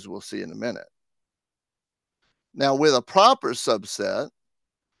overlap, as we'll see in a minute. Now with a proper subset,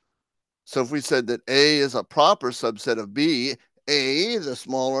 so if we said that A is a proper subset of B, A, the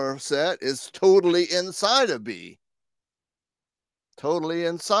smaller set, is totally inside of B. Totally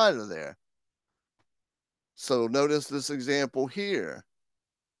inside of there. So notice this example here.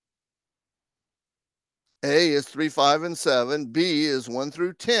 A is 3, 5, and 7. B is 1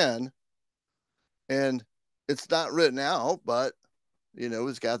 through 10. And it's not written out, but, you know,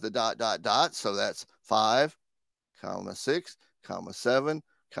 it's got the dot, dot, dot. So that's 5, comma 6, comma 7,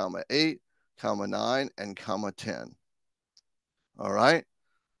 comma 8, comma 9, and comma 10. All right.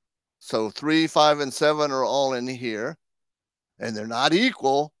 So 3, 5, and 7 are all in here, and they're not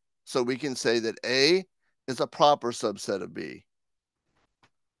equal. So we can say that A is a proper subset of B.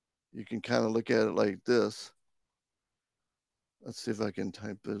 You can kind of look at it like this. Let's see if I can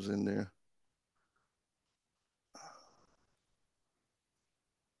type those in there.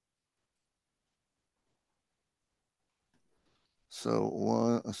 So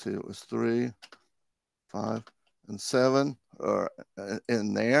 1, let's see, it was 3, 5, and 7 are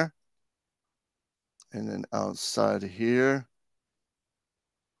in there. And then outside here,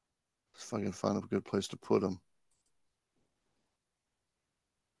 if I can find a good place to put them.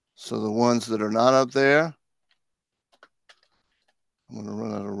 So the ones that are not up there, I'm going to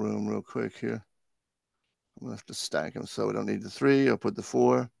run out of room real quick here. I'm going to have to stack them. So we don't need the 3, I'll put the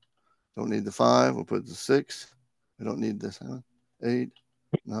 4. Don't need the 5, we'll put the 6. We don't need the 7, 8,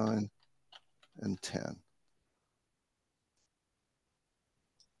 9, and 10.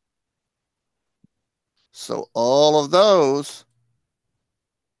 So all of those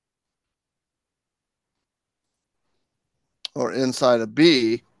are inside of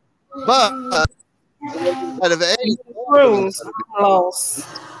B, but inside of A. Rules. I'm lost.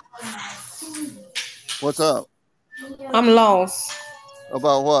 What's up? I'm lost.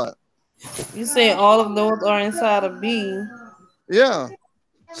 About what? You say all of those are inside of B. Yeah.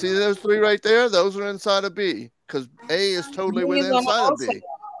 See those three right there? Those are inside of B because A is totally B is within on the inside of outside. B.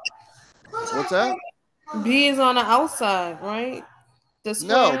 What's that? B is on the outside, right? The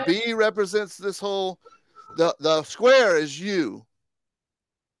No, square. B represents this whole, the square is U.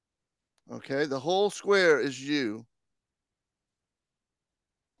 Okay, the whole square is U.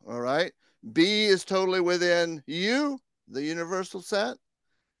 All right. B is totally within U, the universal set,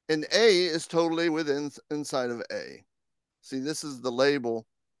 and A is totally within inside of A. See, this is the label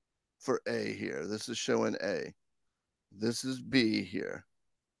for A here. This is showing A. This is B here.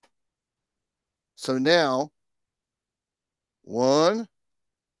 So now 1,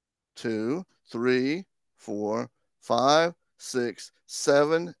 2, 3, 4, 5, 6,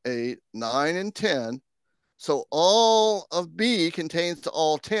 7, 8, 9, and 10. So all of B contains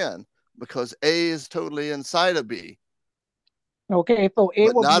all 10 because A is totally inside of B. Okay, so A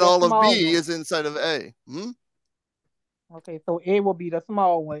But will be not the all of small B one. is inside of A. Okay, so A will be the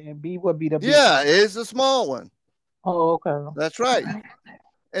small one and B will be the big Yeah, one. A is the small one. Oh, okay. That's right.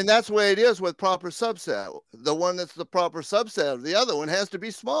 And that's the way it is with proper subset. The one that's the proper subset of the other one has to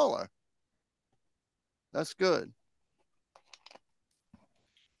be smaller. That's good.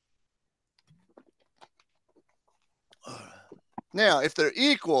 Now, if they're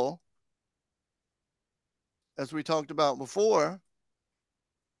equal, as we talked about before,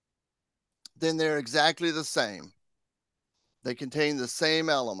 then they're exactly the same. They contain the same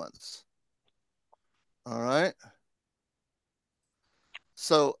elements. All right.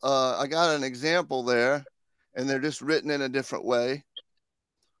 So I got an example there, and they're just written in a different way.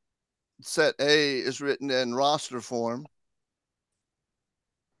 Set A is written in roster form,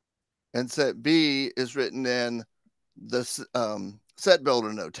 and set B is written in the set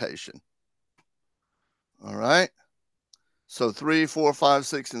builder notation. All right. So 3, 4, 5,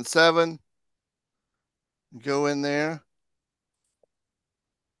 6, and 7 go in there.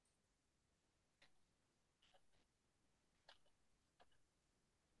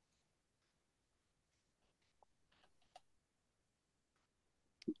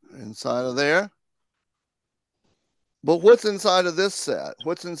 Inside of there. But what's inside of this set?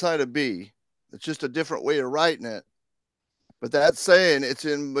 What's inside of B? It's just a different way of writing it. But that's saying it's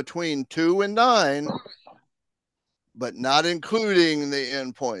in between 2 and 9, but not including the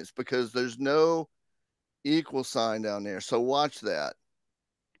endpoints because there's no equal sign down there. So watch that.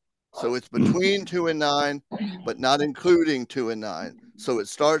 So it's between 2 and 9, but not including 2 and 9. So it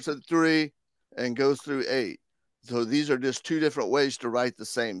starts at 3 and goes through 8. So these are just two different ways to write the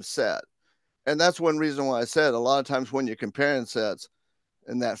same set. And that's one reason why I said a lot of times when you're comparing sets,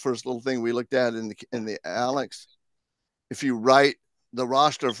 in that first little thing we looked at in the Alex, if you write the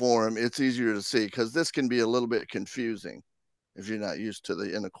roster form, it's easier to see because this can be a little bit confusing if you're not used to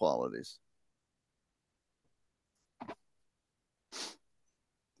the inequalities.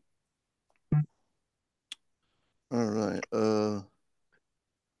 All right.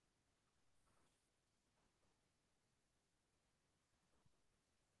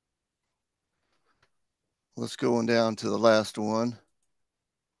 Let's go on down to the last one.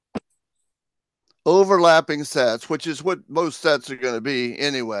 Overlapping sets, which is what most sets are going to be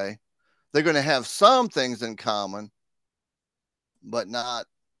anyway. They're going to have some things in common, but not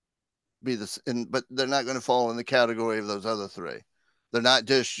be but they're not going to fall in the category of those other three. They're not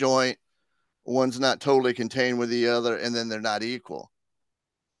disjoint. One's not totally contained with the other, and then they're not equal.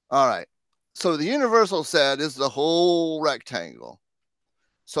 All right. So the universal set is the whole rectangle.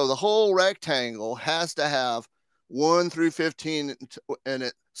 So the whole rectangle has to have 1 through 15 in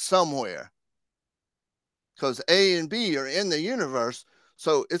it somewhere, because A and B are in the universe.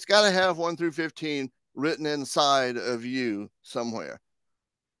 So it's got to have 1 through 15 written inside of U somewhere.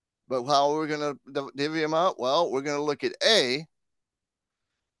 But how are we going to divvy them out? Well, we're going to look at A.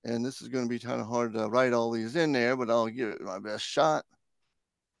 And this is going to be kind of hard to write all these in there, but I'll give it my best shot.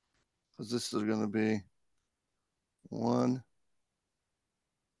 Because this is going to be 1,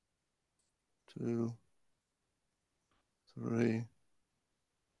 2, 3,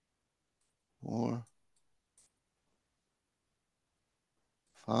 4,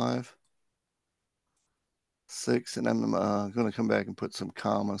 5, 6, and I'm going to come back and put some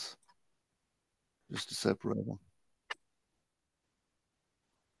commas just to separate them.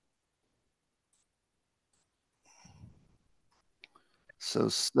 So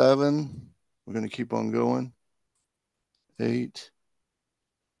 7, we're going to keep on going. 8,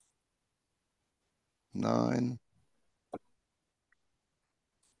 9,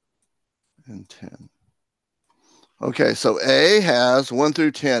 and 10. Okay, so A has 1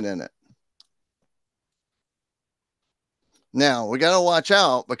 through 10 in it. Now, we got to watch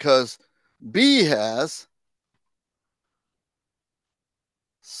out because B has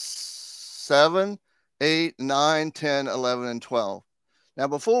 7, 8, 9, 10, 11, and 12. Now,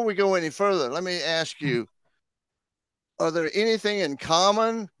 before we go any further, let me ask you, are there anything in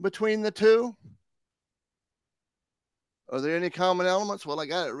common between the two? Are there any common elements? Well, I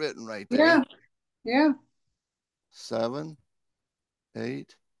got it written right there. Yeah. Yeah. 7,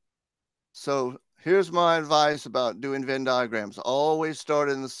 8. So here's my advice about doing Venn diagrams. Always start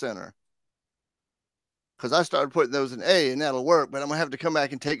in the center. Because I started putting those in A, and that'll work, but I'm going to have to come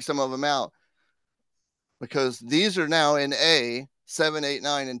back and take some of them out. Because these are now in A, 7, 8,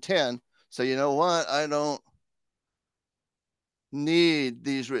 9, and 10. So you know what? I don't need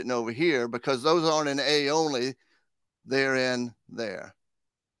these written over here because those aren't in A only. They're in there.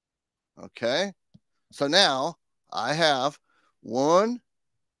 Okay? So now I have 1,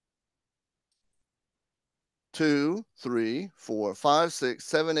 2, 3, 4, 5, 6,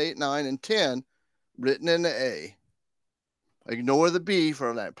 7, 8, 9, and 10 written in the A. Ignore the B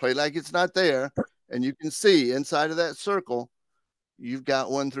for that. Play like it's not there. And you can see inside of that circle, you've got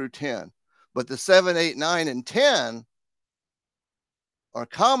 1 through 10. But the 7, 8, 9, and 10 are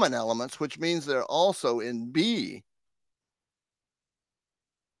common elements, which means they're also in B.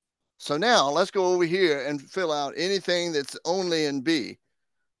 So now let's go over here and fill out anything that's only in B.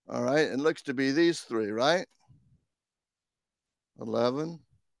 All right, it looks to be these three, right? 11,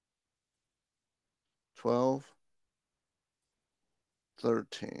 12,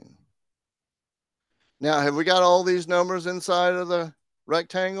 13. Now, have we got all these numbers inside of the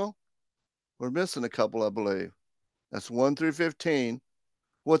rectangle? We're missing a couple, I believe. That's 1 through 15.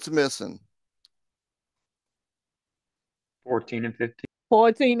 What's missing? 14 and 15.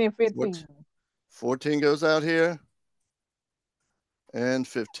 14 and 15. 14 goes out here. And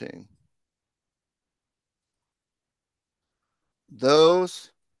 15.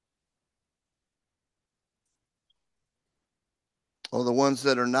 Those are the ones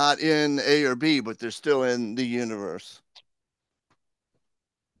that are not in A or B, but they're still in the universe.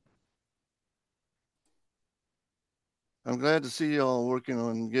 I'm glad to see y'all working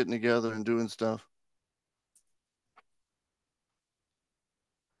on getting together and doing stuff.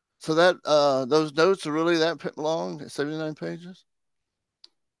 So that those notes are really that long, 79 pages?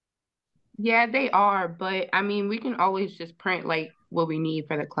 Yeah, they are, but I mean, we can always just print like what we need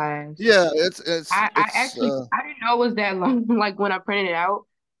for the class. Yeah, I actually I didn't know it was that long, like when I printed it out.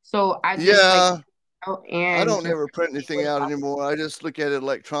 So I just like out and I don't just ever print anything out anymore. I just look at it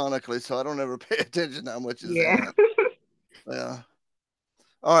electronically, so I don't ever pay attention to how much is in it. Yeah.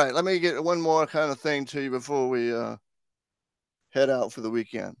 All right, let me get one more kind of thing to you before we head out for the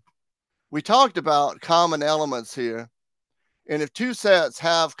weekend. We talked about common elements here. And if two sets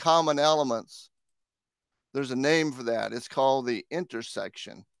have common elements, there's a name for that. It's called the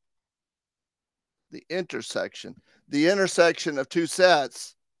intersection. The intersection. The intersection of two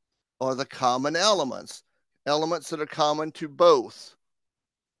sets are the common elements. Elements that are common to both.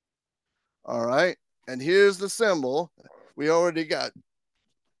 All right. And here's the symbol. We already got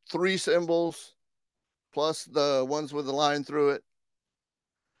 3 symbols plus the ones with the line through it.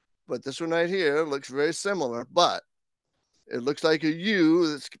 But this one right here looks very similar, but it looks like a U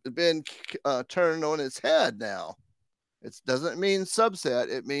that's been turned on its head now. It doesn't mean subset.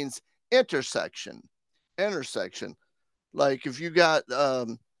 It means intersection. Intersection. Like if you got,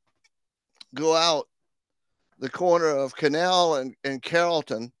 go out the corner of Canal and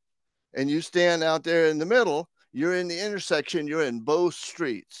Carrollton, and you stand out there in the middle, you're in the intersection. You're in both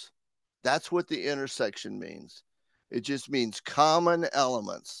streets. That's what the intersection means. It just means common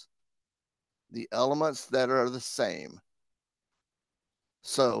elements. The elements that are the same.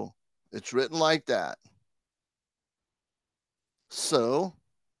 So it's written like that. So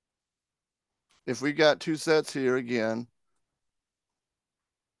if we got two sets here again,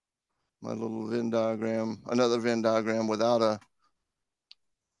 my little Venn diagram, another Venn diagram without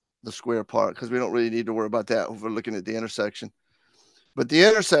the square part, because we don't really need to worry about that if we're looking at the intersection. But the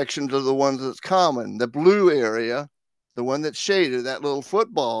intersections are the ones that's common. The blue area, the one that's shaded, that little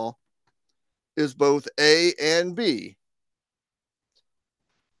football, is both A and B.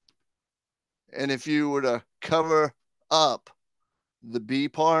 And if you were to cover up the B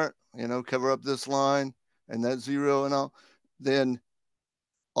part, you know, cover up this line and that 0 and all, then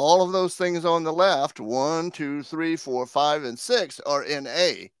all of those things on the left, 1, 2, 3, 4, 5, and 6 are in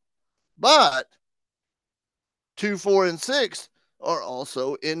A. But 2, 4, and 6 are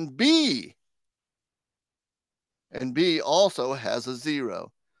also in B. And B also has a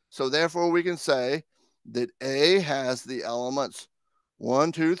 0. So therefore we can say that A has the elements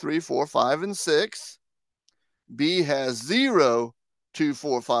 1, 2, 3, 4, 5, and 6. B has 0, 2,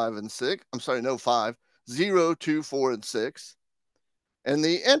 4, 5, and 6. I'm sorry, no 5. 0, 2, 4, and 6. And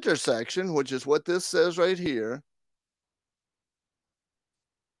the intersection, which is what this says right here,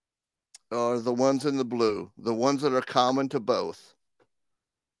 are the ones in the blue, the ones that are common to both.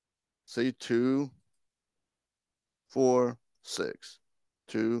 See, 2, 4, 6.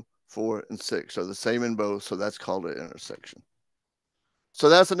 2, 4, and 6 are the same in both, so that's called an intersection. So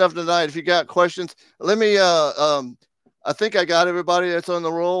that's enough tonight. If you got questions, let me, I think I got everybody that's on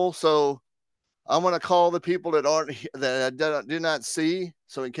the roll. So I'm going to call the people that I do not see.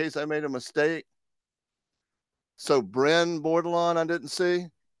 So in case I made a mistake. So Bren Bordelon, I didn't see.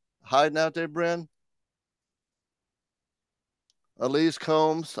 Hiding out there, Bren. Elise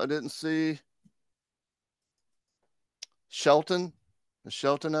Combs, I didn't see. Shelton. Is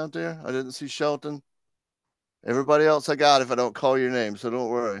Shelton out there? I didn't see Shelton. Everybody else I got if I don't call your name, so don't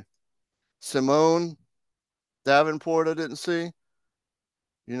worry. Simone Davenport, I didn't see.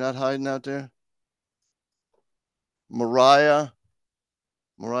 You're not hiding out there. Mariah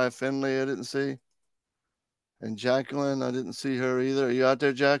Finley, I didn't see. And Jacqueline, I didn't see her either. Are you out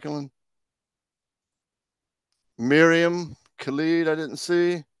there, Jacqueline? Miriam Khalid, I didn't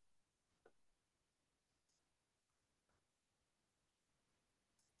see.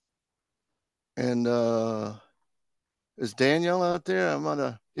 And is Danielle out there?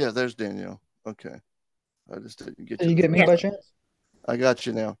 Yeah, there's Danielle. Okay. I just didn't get you. Did you get me by chance? I got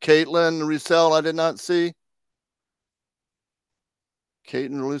you now. Caitlin Roussel, I did not see.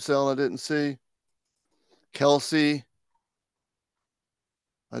 Caitlin Roussel, I didn't see. Kelsey.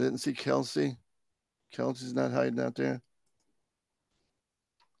 I didn't see Kelsey. Kelsey's not hiding out there.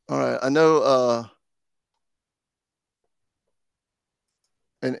 All right. I know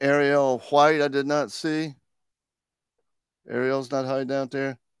and Ariel White, I did not see. Ariel's not hiding out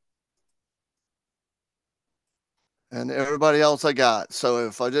there. And everybody else I got. So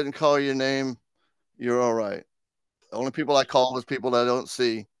if I didn't call your name, you're all right. The only people I call is people that I don't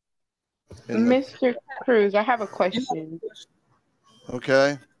see. Mr. Cruz, I have a question.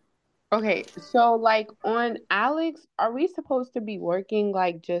 Okay. Okay, so like on Alex, are we supposed to be working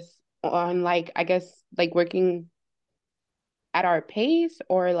like just on like, I guess, like working at our pace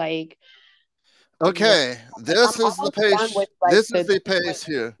or like? Okay, this is the pace. This is the pace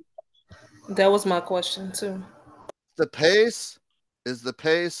here. That was my question too. The pace is the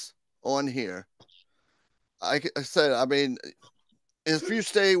pace on here. I said, I mean, if you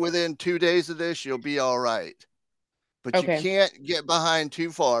stay within 2 days of this, you'll be all right. But you can't get behind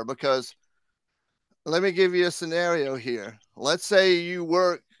too far because let me give you a scenario here. Let's say you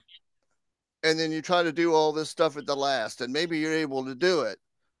work and then you try to do all this stuff at the last, and maybe you're able to do it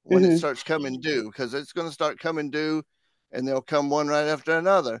when it starts coming due, because it's going to start coming due and they'll come one right after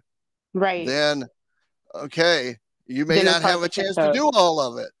another. Right. Then, okay, you may not have a chance to do all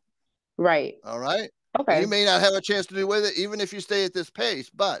of it. Right. All right. Okay. You may not have a chance to do with it, even if you stay at this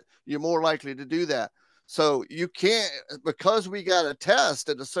pace, but you're more likely to do that. So you can't, because we got a test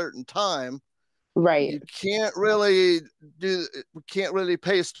at a certain time. Right. You can't really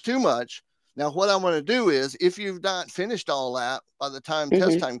pace too much. Now, what I'm going to do is, if you've not finished all that by the time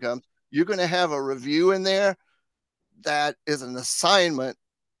test time comes, you're going to have a review in there that is an assignment,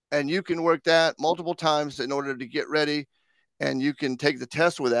 and you can work that multiple times in order to get ready, and you can take the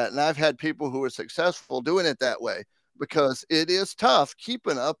test with that. And I've had people who are successful doing it that way, because it is tough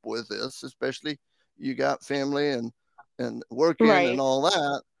keeping up with this, especially you got family and working and all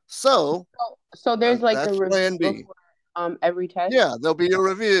that. So there's like that's a plan B. Every test. Yeah, there'll be a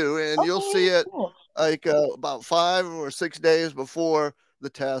review, and you'll see it like about 5 or 6 days before the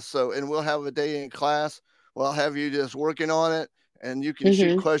test. So, and we'll have a day in class. We'll have you just working on it, and you can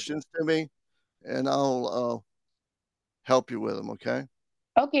shoot questions to me, and I'll help you with them. Okay.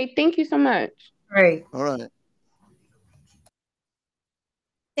 Okay. Thank you so much. Great. All right.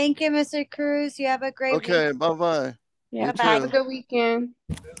 Thank you, Mr. Cruz. You have a great week. Okay. Bye-bye. Yeah. Have a good weekend.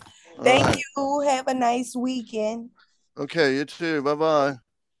 Thank you. Have a nice weekend. Okay. You too. Bye-bye.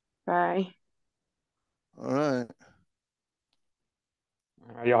 Bye. All right.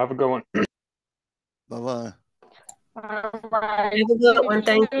 Y'all have a good one. Bye-bye. All right. Have a good one.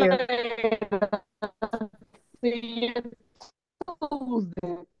 Thank you.